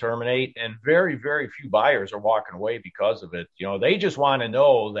right to terminate, and very, very few buyers are walking away because of it. They just want to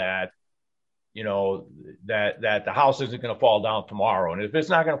know that, that the house isn't going to fall down tomorrow. And if it's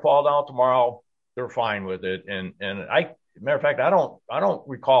not going to fall down tomorrow, they're fine with it. And matter of fact, I don't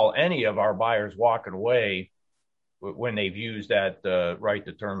recall any of our buyers walking away when they've used that right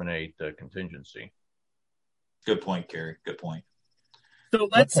to terminate contingency. Good point, Carrie. Good point. So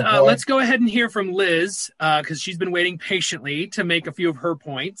let's go ahead and hear from Liz because she's been waiting patiently to make a few of her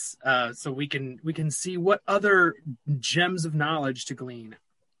points, so we can see what other gems of knowledge to glean.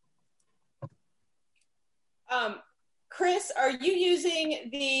 Chris, are you using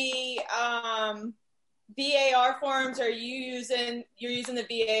the VAR forms? Or you're using the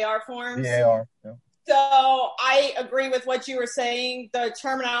VAR forms? VAR. Yeah. So I agree with what you were saying. The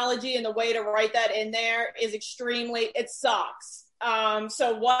terminology and the way to write that in there is it sucks.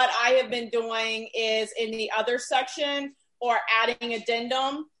 So what I have been doing is in the other section or adding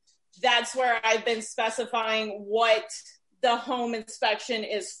addendum, that's where I've been specifying what the home inspection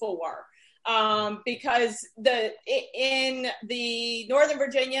is for. Because in the Northern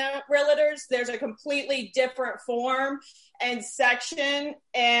Virginia realtors, there's a completely different form and section,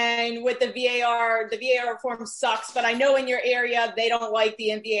 and with the VAR form sucks, but I know in your area, they don't like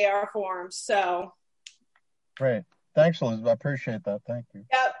the VAR forms. So. Great. Thanks, Elizabeth. I appreciate that. Thank you.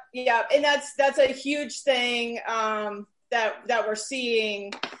 Yeah. And that's a huge thing, that we're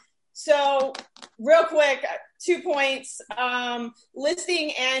seeing. So real quick, 2 points,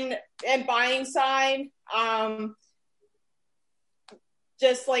 listing and buying side.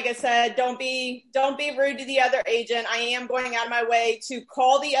 Just like I said, don't be rude to the other agent. I am going out of my way to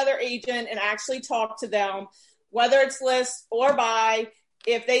call the other agent and actually talk to them, whether it's list or buy.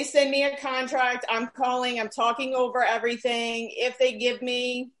 If they send me a contract, I'm talking over everything. If they give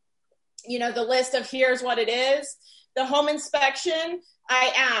me, the list of here's what it is, the home inspection,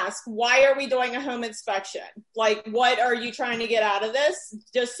 I ask, why are we doing a home inspection? Like, what are you trying to get out of this?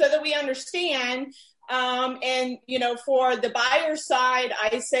 Just so that we understand. And, for the buyer side,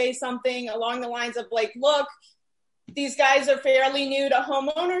 I say something along the lines of like, look, these guys are fairly new to home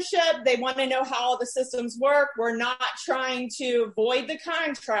ownership. They want to know how the systems work. We're not trying to void the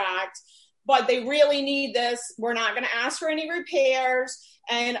contract, but they really need this. We're not going to ask for any repairs.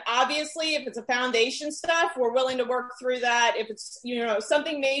 And obviously, if it's a foundation stuff, we're willing to work through that. If it's,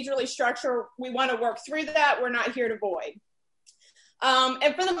 something majorly structural, we want to work through that. We're not here to void.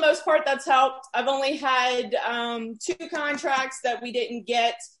 And for the most part, that's helped. I've only had 2 contracts that we didn't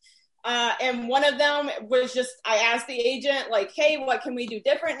get. And one of them was just, I asked the agent, like, hey, what can we do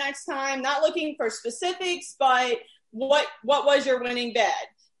different next time? Not looking for specifics, but what was your winning bid?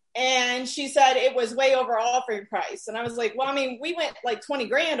 And she said it was way over offering price. And I was like, well, I mean, we went like 20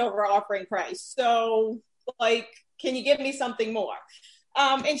 grand over offering price. So like, can you give me something more?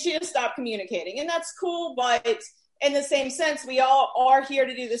 And she just stopped communicating, and that's cool. But in the same sense, we all are here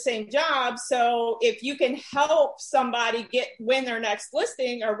to do the same job. So if you can help somebody win their next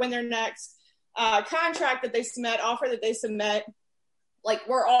listing or win their next contract that they submit, offer that they submit, like,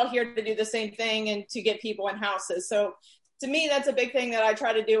 we're all here to do the same thing and to get people in houses. So to me, that's a big thing that I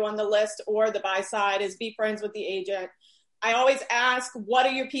try to do on the list or the buy side, is be friends with the agent. I always ask, what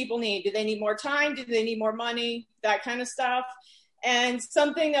do your people need? Do they need more time? Do they need more money? That kind of stuff. And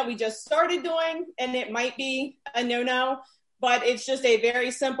something that we just started doing, and it might be a no-no, but it's just a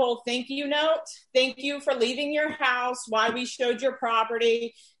very simple thank you note. Thank you for leaving your house, why we showed your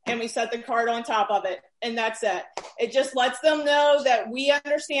property, and we set the card on top of it. And that's it. It just lets them know that we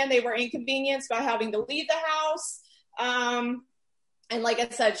understand they were inconvenienced by having to leave the house. And like I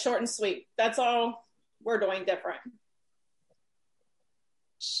said, short and sweet. That's all we're doing different.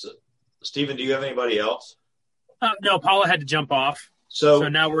 So, Stephen, do you have anybody else? No, Paula had to jump off. So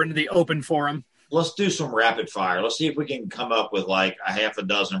now we're into the open forum. Let's do some rapid fire. Let's see if we can come up with like a half a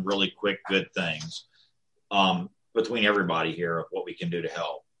dozen really quick, good things between everybody here of what we can do to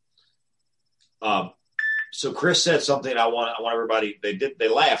help. So Chris said something I want everybody, they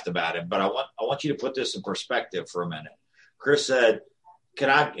laughed about it, but I want you to put this in perspective for a minute. Chris said, can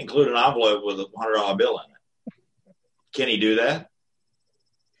I include an envelope with a $100 bill in it? Can he do that?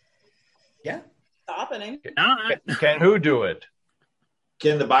 Yeah. Happening. Can who do it?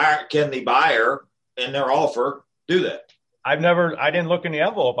 Can the buyer in their offer do that? I didn't look in the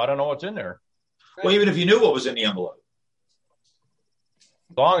envelope. I don't know what's in there. Well, even if you knew what was in the envelope.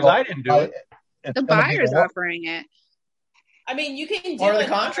 As long as I didn't do it. The buyer's offering it. I mean, you can do part of the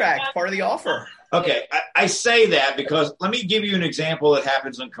contract, part of the offer. Okay. I say that because let me give you an example that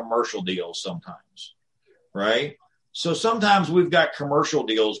happens in commercial deals sometimes, right? So sometimes we've got commercial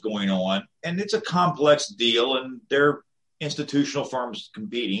deals going on, and it's a complex deal, and they're institutional firms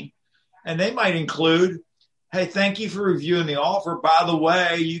competing, and they might include, hey, thank you for reviewing the offer. By the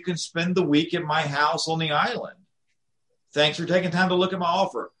way, you can spend the week at my house on the island. Thanks for taking time to look at my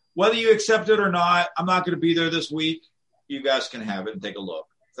offer. Whether you accept it or not, I'm not going to be there this week. You guys can have it and take a look.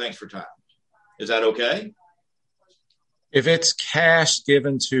 Thanks for time. Is that okay? If it's cash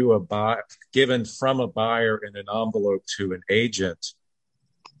given from a buyer in an envelope to an agent,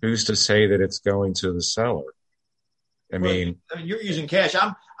 who's to say that it's going to the seller? I mean, you're using cash.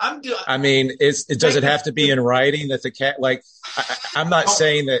 Does it have to be in writing that the cat? Like, I'm not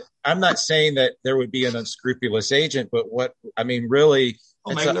saying that there would be an unscrupulous agent, but really,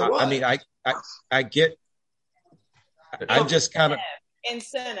 I get. I'm just kind of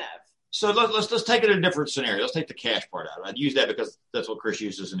incentive. So let's take it in a different scenario. Let's take the cash part out. I'd use that because that's what Chris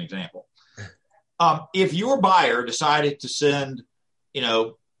used as an example. If your buyer decided to send,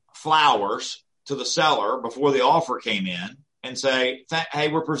 flowers to the seller before the offer came in and say, hey,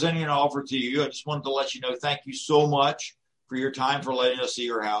 we're presenting an offer to you. I just wanted to let you know, thank you so much for your time for letting us see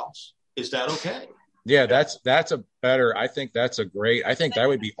your house. Is that okay? Yeah, that's a better. I think that's I think that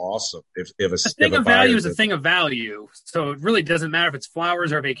would be awesome if a thing of value is a thing of value. So it really doesn't matter if it's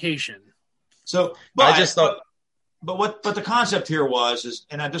flowers or vacation. So, but what the concept here is,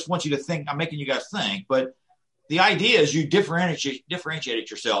 and I just want you to think. I'm making you guys think, but the idea is you differentiate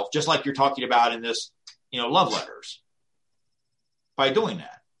yourself, just like you're talking about in this, love letters. By doing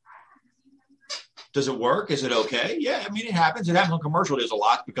that. Does it work? Is it okay? Yeah, it happens. It happens on commercial deals a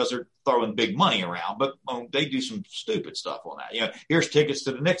lot because they're throwing big money around, but they do some stupid stuff on that. Here's tickets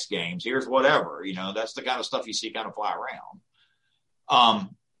to the Knicks games. Here's whatever. That's the kind of stuff you see kind of fly around.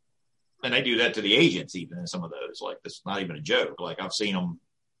 And they do that to the agents even in some of those. Like, it's not even a joke. Like, I've seen them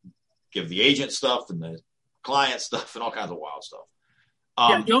give the agent stuff and the client stuff and all kinds of wild stuff.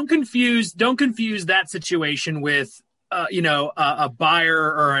 Don't confuse that situation with a buyer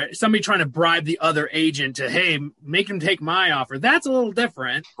or somebody trying to bribe the other agent to, hey, make him take my offer. That's a little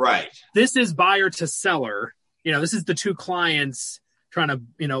different. Right. This is buyer to seller. This is the two clients trying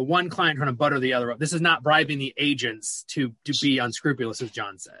to, one client trying to butter the other up. This is not bribing the agents to be unscrupulous, as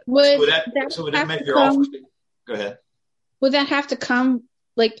John said. Would that make your offer? Go ahead. Would that have to come,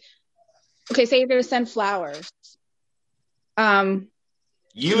 like, okay, say you're going to send flowers.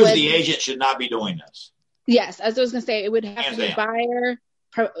 You as the agent should not be doing this. Yes, as I was going to say, it would have to be buyer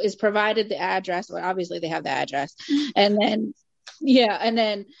is provided the address. Well, obviously they have the address. And then, and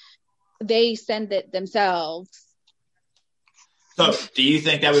then they send it themselves. So do you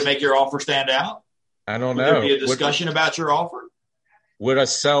think that would make your offer stand out? I don't know. Would there be a discussion about your offer? Would a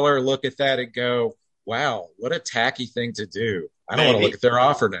seller look at that and go, wow, what a tacky thing to do? I don't want to look at their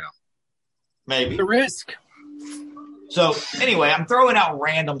offer now. Maybe. The risk. So anyway, I'm throwing out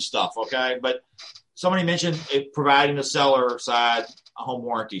random stuff, okay? But somebody mentioned providing the seller side home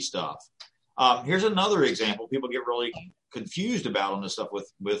warranty stuff. Here's another example people get really confused about on this stuff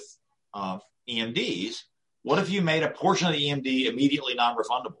with EMDs. What if you made a portion of the EMD immediately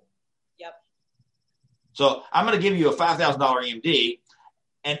non-refundable? Yep. So I'm going to give you a $5,000 EMD,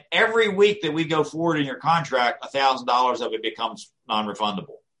 and every week that we go forward in your contract, $1,000 of it becomes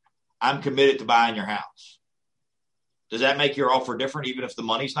non-refundable. I'm committed to buying your house. Does that make your offer different, even if the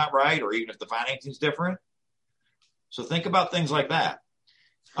money's not right or even if the financing's different? So think about things like that.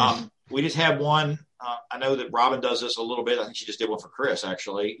 We just had one. I know that Robin does this a little bit. I think she just did one for Chris,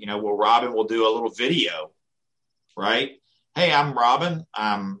 actually. Where Robin will do a little video, right? Hey, I'm Robin.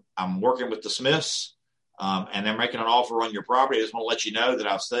 I'm working with the Smiths, and they're making an offer on your property. I just want to let you know that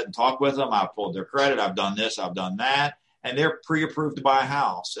I've sat and talked with them. I've pulled their credit. I've done this. I've done that. And they're pre-approved to buy a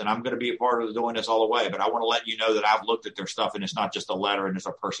house, and I'm going to be a part of doing this all the way. But I want to let you know that I've looked at their stuff, and it's not just a letter, and there's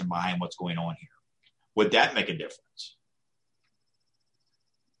a person behind what's going on here. Would that make a difference?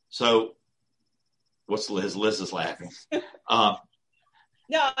 So, Liz is laughing. No,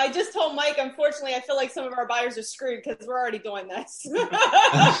 I just told Mike, unfortunately, I feel like some of our buyers are screwed because we're already doing this.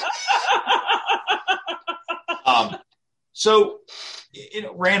 So,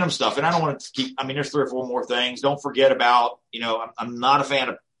 random stuff. And I don't want to keep, there's 3 or 4 more things. Don't forget about, I'm not a fan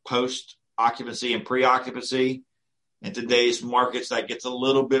of post occupancy and pre-occupancy. In today's markets, that gets a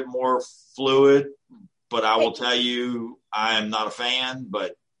little bit more fluid, but I will tell you, I am not a fan,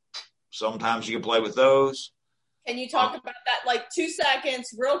 but sometimes you can play with those. Can you talk about that, like 2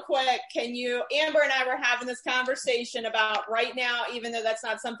 seconds, real quick? Amber and I were having this conversation about right now, even though that's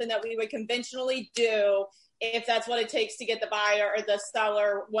not something that we would conventionally do, if that's what it takes to get the buyer or the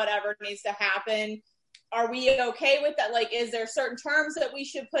seller, whatever needs to happen. Are we okay with that? Like, is there certain terms that we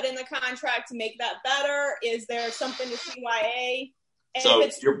should put in the contract to make that better? Is there something to CYA? And so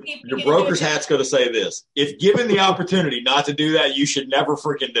your broker's hat's going to say this. If given the opportunity not to do that, you should never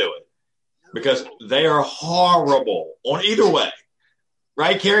freaking do it. Because they are horrible on either way,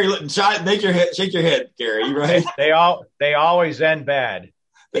 right, Carrie? Shake your head, Carrie. Right? They always end bad.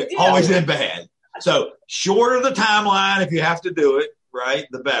 They always end bad. So shorter the timeline, if you have to do it, right,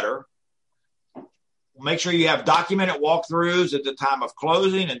 the better. Make sure you have documented walkthroughs at the time of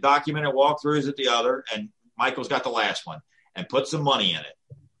closing and documented walkthroughs at the other. And Michael's got the last one. And put some money in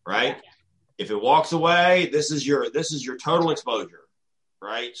it, right? If it walks away, this is your total exposure,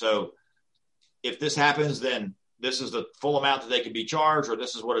 right? So if this happens, then this is the full amount that they can be charged, or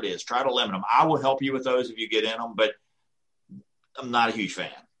this is what it is. Try to limit them. I will help you with those if you get in them, but I'm not a huge fan.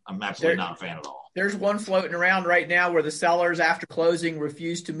 I'm absolutely not a fan at all. There's one floating around right now where the sellers, after closing,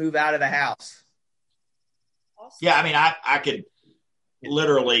 refuse to move out of the house. Awesome. Yeah, I could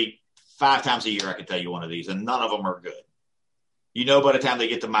literally 5 times a year I could tell you one of these, and none of them are good. By the time they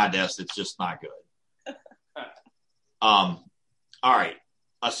get to my desk, it's just not good. All right.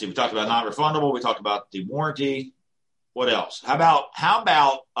 Let's see. We talked about non-refundable. We talked about the warranty. What else? How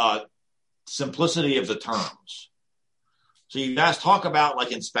about simplicity of the terms? So you guys talk about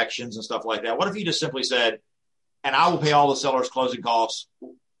like inspections and stuff like that. What if you just simply said, and I will pay all the seller's closing costs,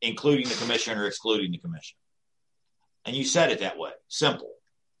 including the commission or excluding the commission? And you said it that way. Simple.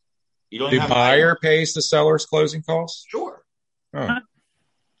 You don't. The buyer pays the seller's closing costs? Sure. Oh.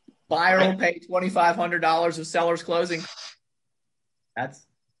 Buyer will pay $2,500 of seller's closing. That's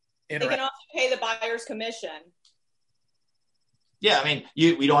interesting. They can also pay the buyer's commission. Yeah,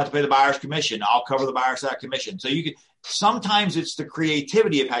 we don't have to pay the buyer's commission. I'll cover the buyer's side commission. So you can. Sometimes it's the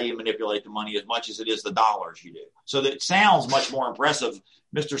creativity of how you manipulate the money as much as it is the dollars you do. So that sounds much more impressive.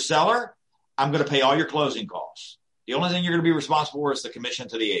 Mr. Seller, I'm going to pay all your closing costs. The only thing you're going to be responsible for is the commission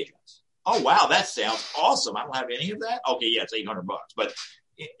to the agents. Oh, wow, that sounds awesome. I don't have any of that. Okay, yeah, it's $800, but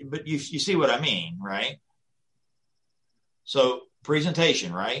you see what I mean, right? So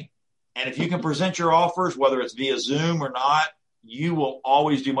presentation, right? And if you can present your offers, whether it's via Zoom or not, you will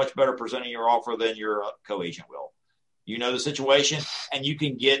always do much better presenting your offer than your co-agent will. You know the situation, and you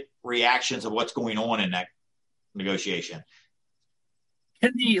can get reactions of what's going on in that negotiation.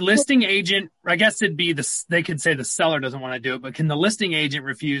 Can the listing agent, I guess it'd be they could say the seller doesn't want to do it, but can the listing agent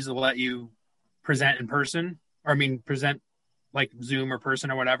refuse to let you present in person? Or present like Zoom or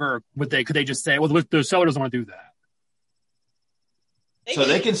person or whatever? Or could they just say, well, the seller doesn't want to do that? So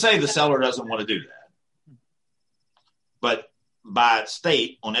they can say the seller doesn't want to do that. But by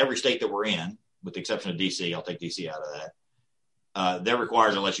state, on every state that we're in, with the exception of DC, I'll take DC out of that, they're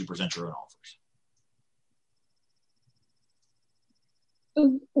required to let you present your own offers.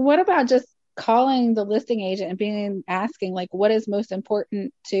 What about just calling the listing agent and asking, like, what is most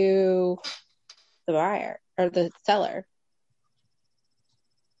important to the buyer or the seller?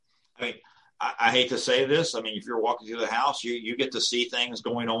 I mean, I hate to say this. I mean, if you're walking through the house, you get to see things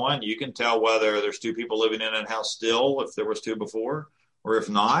going on. You can tell whether there's two people living in that house still, if there was two before, or if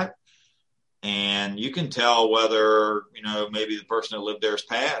not. And you can tell whether, maybe the person that lived there has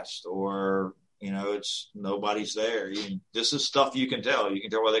passed, or, it's nobody's there. This is stuff you can tell. You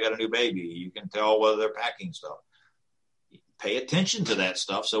can tell whether they got a new baby. You can tell whether they're packing stuff. Pay attention to that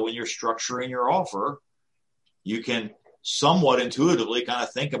stuff. So when you're structuring your offer, you can somewhat intuitively kind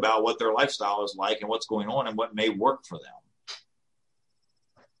of think about what their lifestyle is like and what's going on and what may work for them.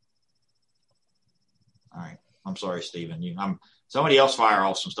 All right. I'm sorry, Stephen. Somebody else fire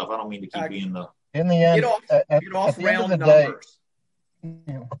off some stuff. I don't mean to keep being the. In the end, get off round numbers.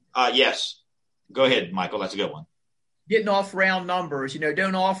 Yes. Go ahead, Michael. That's a good one. Getting off round numbers.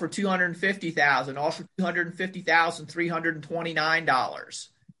 Don't offer $250,000. Offer $250,000, $329.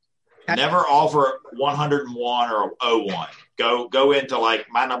 Never offer 101 or 01. Go into, like,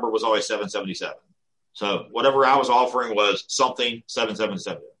 my number was always 777. So whatever I was offering was something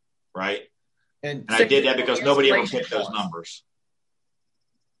 777, right? And I did that because nobody ever picked those numbers.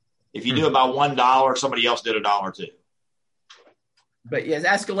 If you do it by $1, somebody else did $1 too. But yes,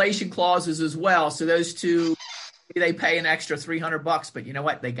 escalation clauses as well. So those two, they pay an extra $300, but you know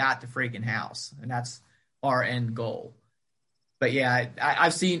what? They got the freaking house, and that's our end goal. But yeah,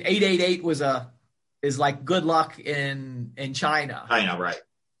 I've seen 888 is like good luck in China. I know, right?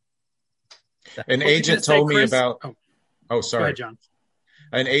 An agent told me about. Oh, sorry, go ahead, John.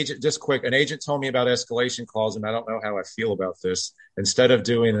 An agent told me about escalation clause, and I don't know how I feel about this. Instead of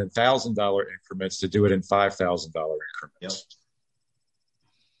doing in $1,000 increments, to do it in $5,000 increments. Yep.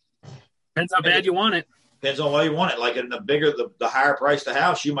 Depends how bad you want it. Depends on what you want it. Like, in the bigger, the higher price the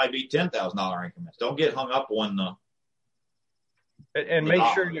house, you might be $10,000 increments. Don't get hung up on the. And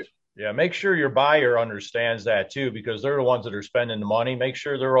make sure your buyer understands that too, because they're the ones that are spending the money. Make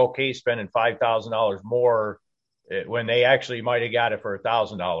sure they're okay spending $5,000 more when they actually might have got it for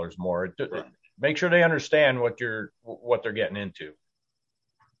 $1,000 more. Right. Make sure they understand what they're getting into.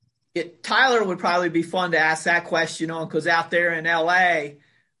 Tyler would probably be fun to ask that question on, because out there in LA,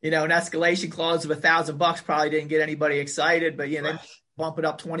 an escalation clause of $1,000 probably didn't get anybody excited, but they bump it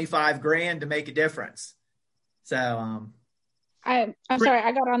up $25,000 to make a difference. So, I'm sorry,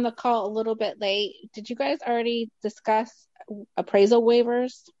 I got on the call a little bit late. Did you guys already discuss appraisal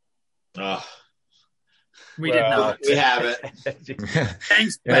waivers? We did not. We haven't.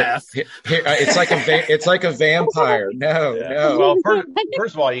 Thanks, Beth. It's like a vampire. No. Well,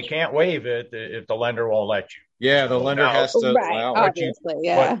 first of all, you can't waive it if the lender won't let you. Yeah, the lender has to. Right, obviously,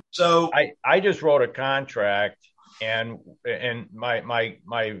 yeah. So I just wrote a contract, and my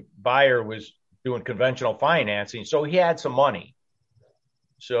buyer was doing conventional financing, so he had some money.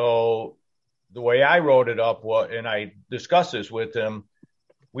 So the way I wrote it up and I discussed this with him,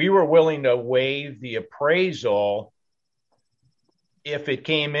 we were willing to waive the appraisal if it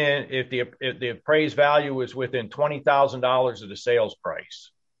came in, if the appraised value was within $20,000 of the sales price,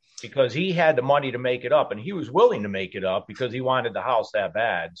 because he had the money to make it up, and he was willing to make it up because he wanted the house that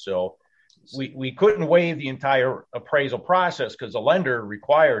bad. So we couldn't waive the entire appraisal process because the lender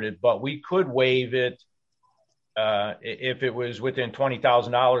required it, but we could waive it if it was within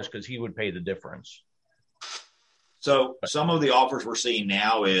 $20,000 because he would pay the difference. So some of the offers we're seeing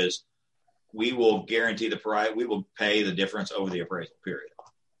now is we will guarantee the price. We will pay the difference over the appraisal period.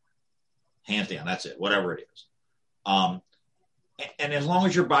 Hands down. That's it. Whatever it is. And as long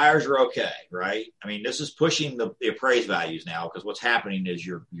as your buyers are okay, right? I mean, this is pushing the appraised values now, because what's happening is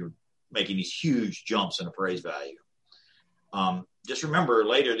you're making these huge jumps in appraised value. Just remember,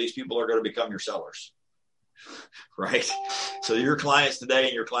 later, these people are going to become your sellers, right? So your clients today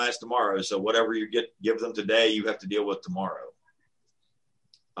and your clients tomorrow. So whatever you give them today, you have to deal with tomorrow.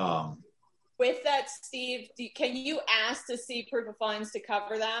 With that, Steve, can you ask to see proof of funds to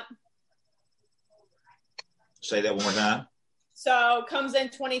cover that? Say that one more time. So comes in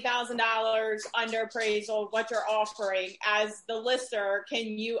 $20,000 under appraisal, what you're offering. As the lister, can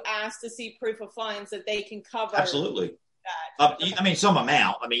you ask to see proof of funds that they can cover? Absolutely. I mean, some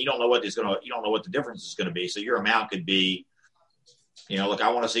amount. I mean, you don't know what the difference is going to be. So your amount could be, look, I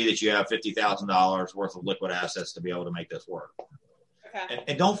want to see that you have $50,000 worth of liquid assets to be able to make this work. Okay.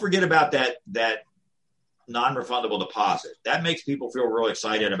 And don't forget about that non-refundable deposit. That makes people feel really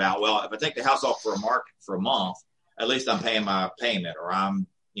excited about, well, if I take the house off for a month, at least I'm paying my payment, or I'm,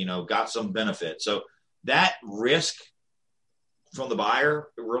 got some benefit. So that risk from the buyer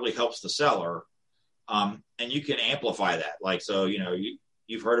really helps the seller. And you can amplify that. Like, so,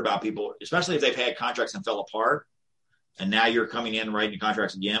 you've heard about people, especially if they've had contracts and fell apart, and now you're coming in and writing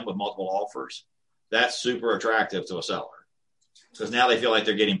contracts again with multiple offers. That's super attractive to a seller, because now they feel like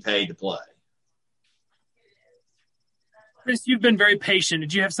they're getting paid to play. Chris, you've been very patient.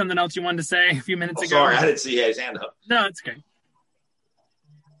 Did you have something else you wanted to say a few minutes ago? Sorry, I didn't see his hand up. No, it's okay.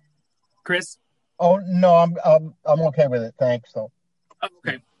 Chris? Oh, no, I'm okay with it. Thanks, though. Oh,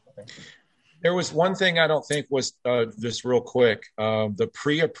 okay. There was one thing I don't think was just real quick, the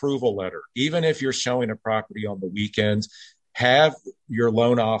pre-approval letter. Even if you're showing a property on the weekends, have your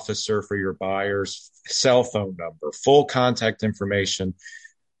loan officer for your buyer's cell phone number, full contact information.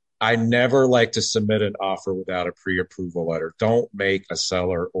 I never like to submit an offer without a pre-approval letter. Don't make a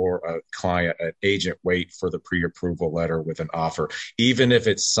seller or a client, an agent, wait for the pre-approval letter with an offer, even if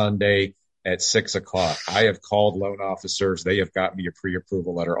it's Sunday at 6:00. I have called loan officers. They have got me a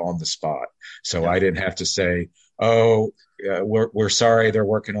pre-approval letter on the spot. So I didn't have to say, we're sorry, they're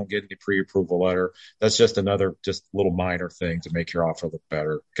working on getting a pre-approval letter. That's just another little minor thing to make your offer look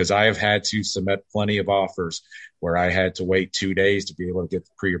better. Because I have had to submit plenty of offers where I had to wait 2 days to be able to get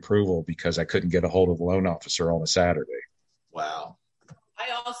the pre-approval because I couldn't get a hold of the loan officer on a Saturday. Wow.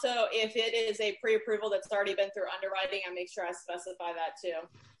 I also, if it is a pre-approval that's already been through underwriting, I make sure I specify that too.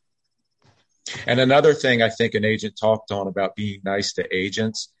 And another thing I think an agent talked on about being nice to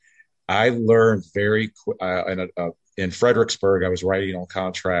agents, I learned very in Fredericksburg, I was writing on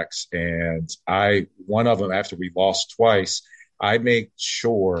contracts, and one of them, after we lost twice, I made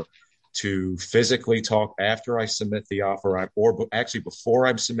sure to physically talk after I submit the offer, or actually before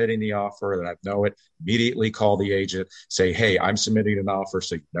I'm submitting the offer, that I know it, immediately call the agent, say, hey, I'm submitting an offer,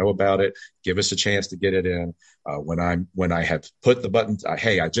 so you know about it. Give us a chance to get it in. When I have put the button,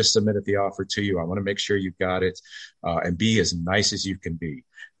 hey, I just submitted the offer to you. I want to make sure you've got it, and be as nice as you can be.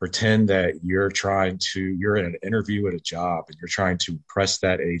 Pretend that you're in an interview at a job and you're trying to impress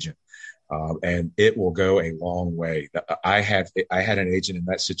that agent. And it will go a long way. I had an agent in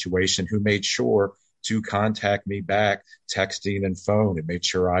that situation who made sure to contact me back, texting and phone, and made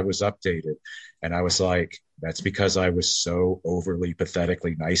sure I was updated. And I was like, that's because I was so overly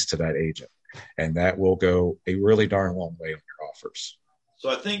pathetically nice to that agent. And that will go a really darn long way on your offers. So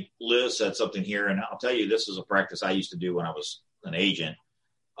I think Liz said something here, and I'll tell you, this is a practice I used to do when I was an agent.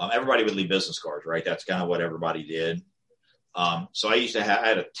 Everybody would leave business cards, right? That's kind of what everybody did. So I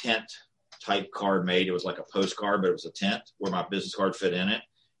had a tent type card made. It was like a postcard, but it was a tent where my business card fit in it,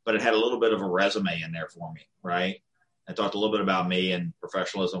 but it had a little bit of a resume in there for me, right? I talked a little bit about me and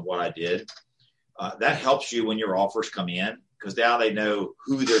professionalism, what I did. That helps you when your offers come in, because now they know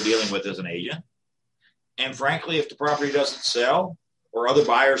who they're dealing with as an agent. And frankly, if the property doesn't sell or other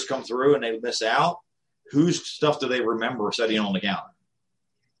buyers come through and they miss out, whose stuff do they remember sitting on the counter?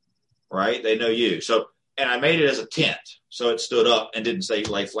 Right? They know you. So, and I made it as a tent, so it stood up and didn't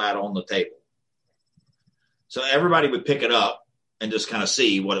lay flat on the table. So everybody would pick it up and just kind of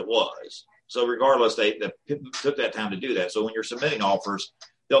see what it was. So regardless, they took that time to do that. So when you're submitting offers,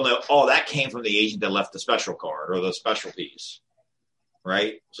 they'll know, oh, that came from the agent that left the special card or the special piece,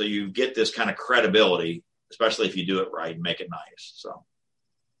 right? So you get this kind of credibility, especially if you do it right and make it nice. So,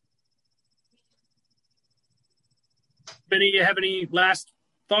 Benny, you have any last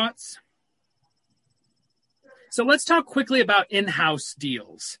thoughts? So let's talk quickly about in-house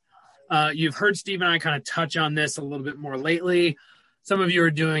deals. You've heard Steve and I kind of touch on this a little bit more lately. Some of you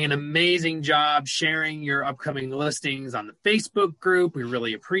are doing an amazing job sharing your upcoming listings on the Facebook group. We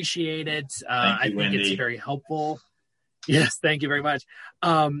really appreciate it. I think Wendy. It's very helpful. Yes, thank you very much.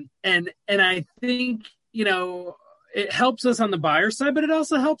 And I think, it helps us on the buyer side, but it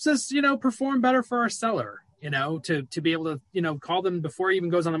also helps us, perform better for our seller, to be able to, call them before it even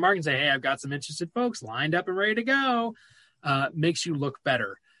goes on the market and say, hey, I've got some interested folks lined up and ready to go. Makes you look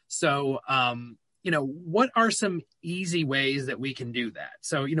better. So, what are some easy ways that we can do that?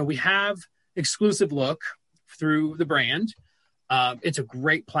 So, we have Exclusive Look through the brand. It's a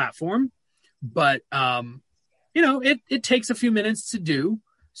great platform, but, it takes a few minutes to do.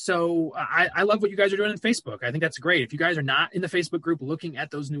 So I love what you guys are doing on Facebook. I think that's great. If you guys are not in the Facebook group looking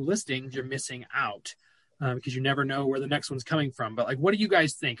at those new listings, you're missing out because you never know where the next one's coming from. But like, what do you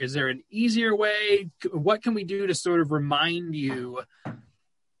guys think? Is there an easier way? What can we do to sort of remind you,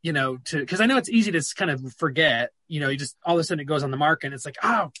 because I know it's easy to kind of forget, you just all of a sudden it goes on the market and it's like,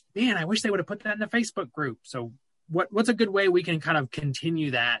 oh man, I wish they would have put that in the Facebook group. So what's a good way we can kind of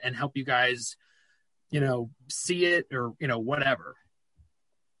continue that and help you guys, see it or, whatever.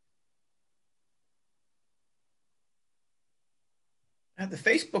 The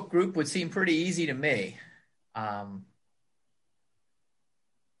Facebook group would seem pretty easy to me. I'm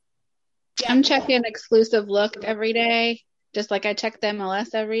checking exclusive look every day, just like I check the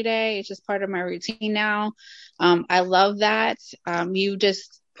MLS every day. It's just part of my routine now. I love that. You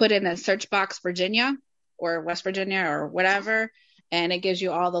just put in a search box Virginia or West Virginia or whatever, and it gives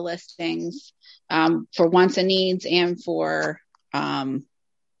you all the listings for wants and needs and for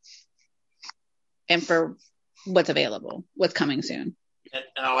what's available, what's coming soon.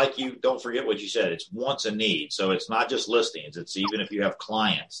 And I like you, don't forget what you said. It's wants and needs. So it's not just listings. It's even if you have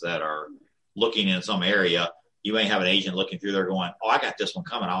clients that are looking in some area, you may have an agent looking through there going, oh, I got this one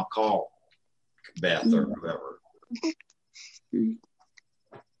coming. I'll call Beth or whoever.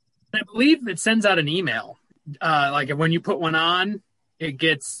 I believe it sends out an email. Like when you put one on, it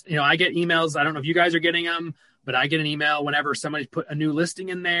gets, I get emails. I don't know if you guys are getting them, but I get an email whenever somebody's put a new listing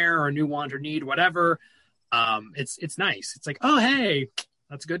in there or a new want or need, whatever. It's nice. It's like, oh, hey,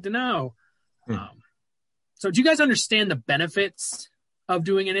 that's good to know. So do you guys understand the benefits of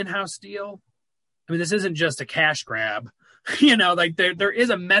doing an in-house deal? I mean, this isn't just a cash grab, like there is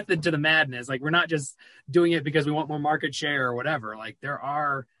a method to the madness. Like we're not just doing it because we want more market share or whatever. Like there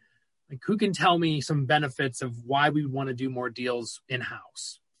are, who can tell me some benefits of why we want to do more deals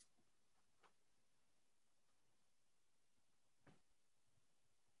in-house?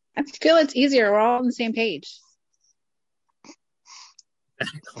 I feel it's easier. We're all on the same page.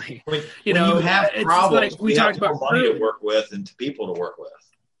 Exactly. When you have problems, we talked about money to work with and to people to work with.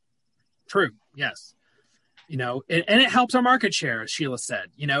 True. Yes. And it helps our market share, as Sheila said.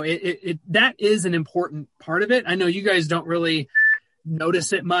 That is an important part of it. I know you guys don't really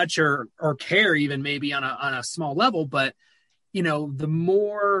notice it much or care even maybe on a small level, but the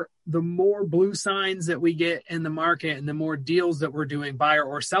more blue signs that we get in the market and the more deals that we're doing buyer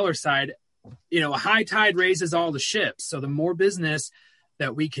or seller side, a high tide raises all the ships. So the more business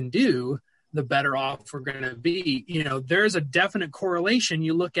that we can do, the better off we're going to be. There's a definite correlation.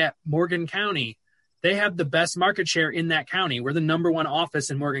 You look at Morgan County, they have the best market share in that county. We're the number one office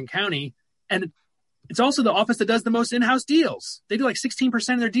in Morgan County. And it's also the office that does the most in-house deals. They do like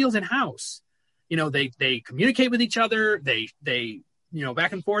 16% of their deals in-house. They communicate with each other. They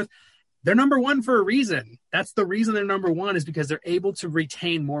back and forth. They're number one for a reason. That's the reason they're number one, is because they're able to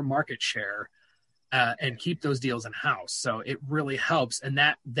retain more market share and keep those deals in-house. So it really helps. And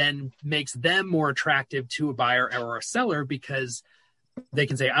that then makes them more attractive to a buyer or a seller because they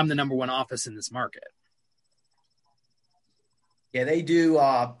can say, I'm the number one office in this market. Yeah, they do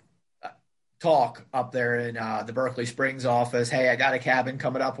talk up there in the Berkeley Springs office. Hey, I got a cabin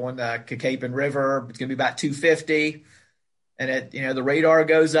coming up on the Capon River. It's going to be about $250. And it, the radar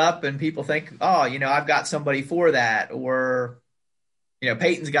goes up and people think, oh, I've got somebody for that. Or,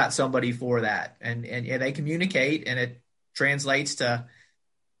 Peyton's got somebody for that. And they communicate and it translates to,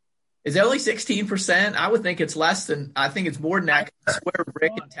 is it only 16%? I would think it's less than, I think it's more than that. I swear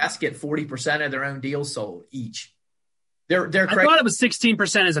Rick and Tess get 40% of their own deals sold each. They're I thought it was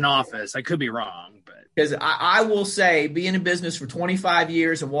 16% as an office. I could be wrong, but because I will say, being in business for 25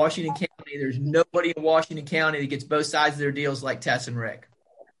 years in Washington County, there's nobody in Washington County that gets both sides of their deals like Tess and Rick.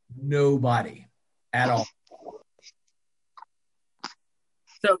 Nobody at all.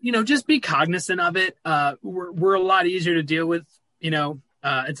 So, just be cognizant of it. We're a lot easier to deal with,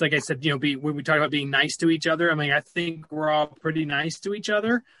 it's like I said, when we talk about being nice to each other, I mean, I think we're all pretty nice to each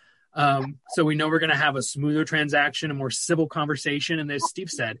other. So we know we're going to have a smoother transaction, a more civil conversation. And as Steve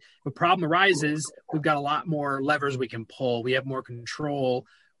said, if a problem arises, we've got a lot more levers we can pull. We have more control.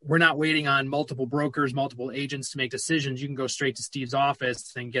 We're not waiting on multiple brokers, multiple agents to make decisions. You can go straight to Steve's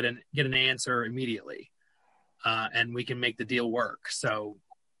office and get an answer immediately. And we can make the deal work. So,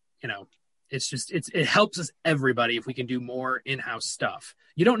 it helps us, everybody, if we can do more in-house stuff.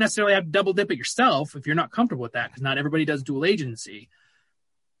 You don't necessarily have to double dip it yourself if you're not comfortable with that, because not everybody does dual agency.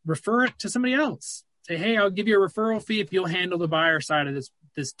 Refer it to somebody else. Say, hey, I'll give you a referral fee if you'll handle the buyer side of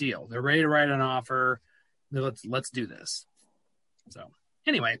this deal. They're ready to write an offer. Let's do this. So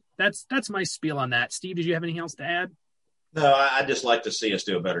anyway, that's my spiel on that. Steve, did you have anything else to add? No, I'd just like to see us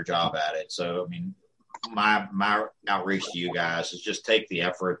do a better job at it. So, I mean, my outreach to you guys is just take the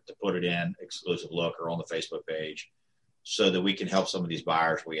effort to put it in Exclusive Look or on the Facebook page so that we can help some of these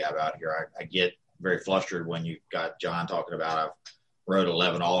buyers we have out here. I get very flustered when you got John talking about I've wrote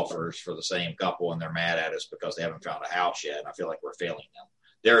 11 offers for the same couple and they're mad at us because they haven't found a house yet. And I feel like we're failing them.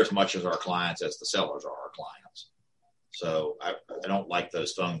 They're as much as our clients as the sellers are our clients. So I don't like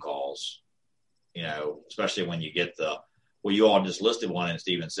those phone calls, especially when you get you all just listed one in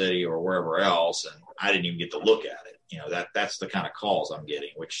Stevens City or wherever else, and I didn't even get to look at it. That's the kind of calls I'm getting,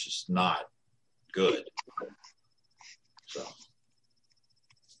 which is not good. So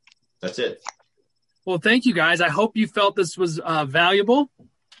that's it. Well, thank you guys. I hope you felt this was valuable.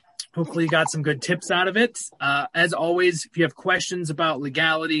 Hopefully you got some good tips out of it. As always, if you have questions about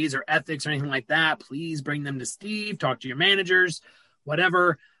legalities or ethics or anything like that, please bring them to Steve, talk to your managers,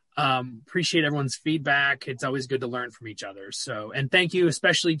 whatever. Appreciate everyone's feedback. It's always good to learn from each other. So, and thank you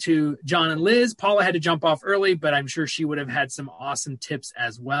especially to John and Liz. Paula had to jump off early, but I'm sure she would have had some awesome tips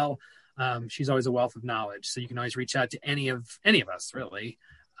as well. She's always a wealth of knowledge. So you can always reach out to any of us really.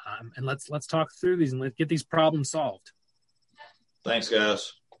 And let's talk through these and let's get these problems solved. Thanks,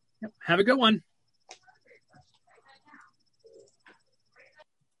 guys. Yep. Have a good one.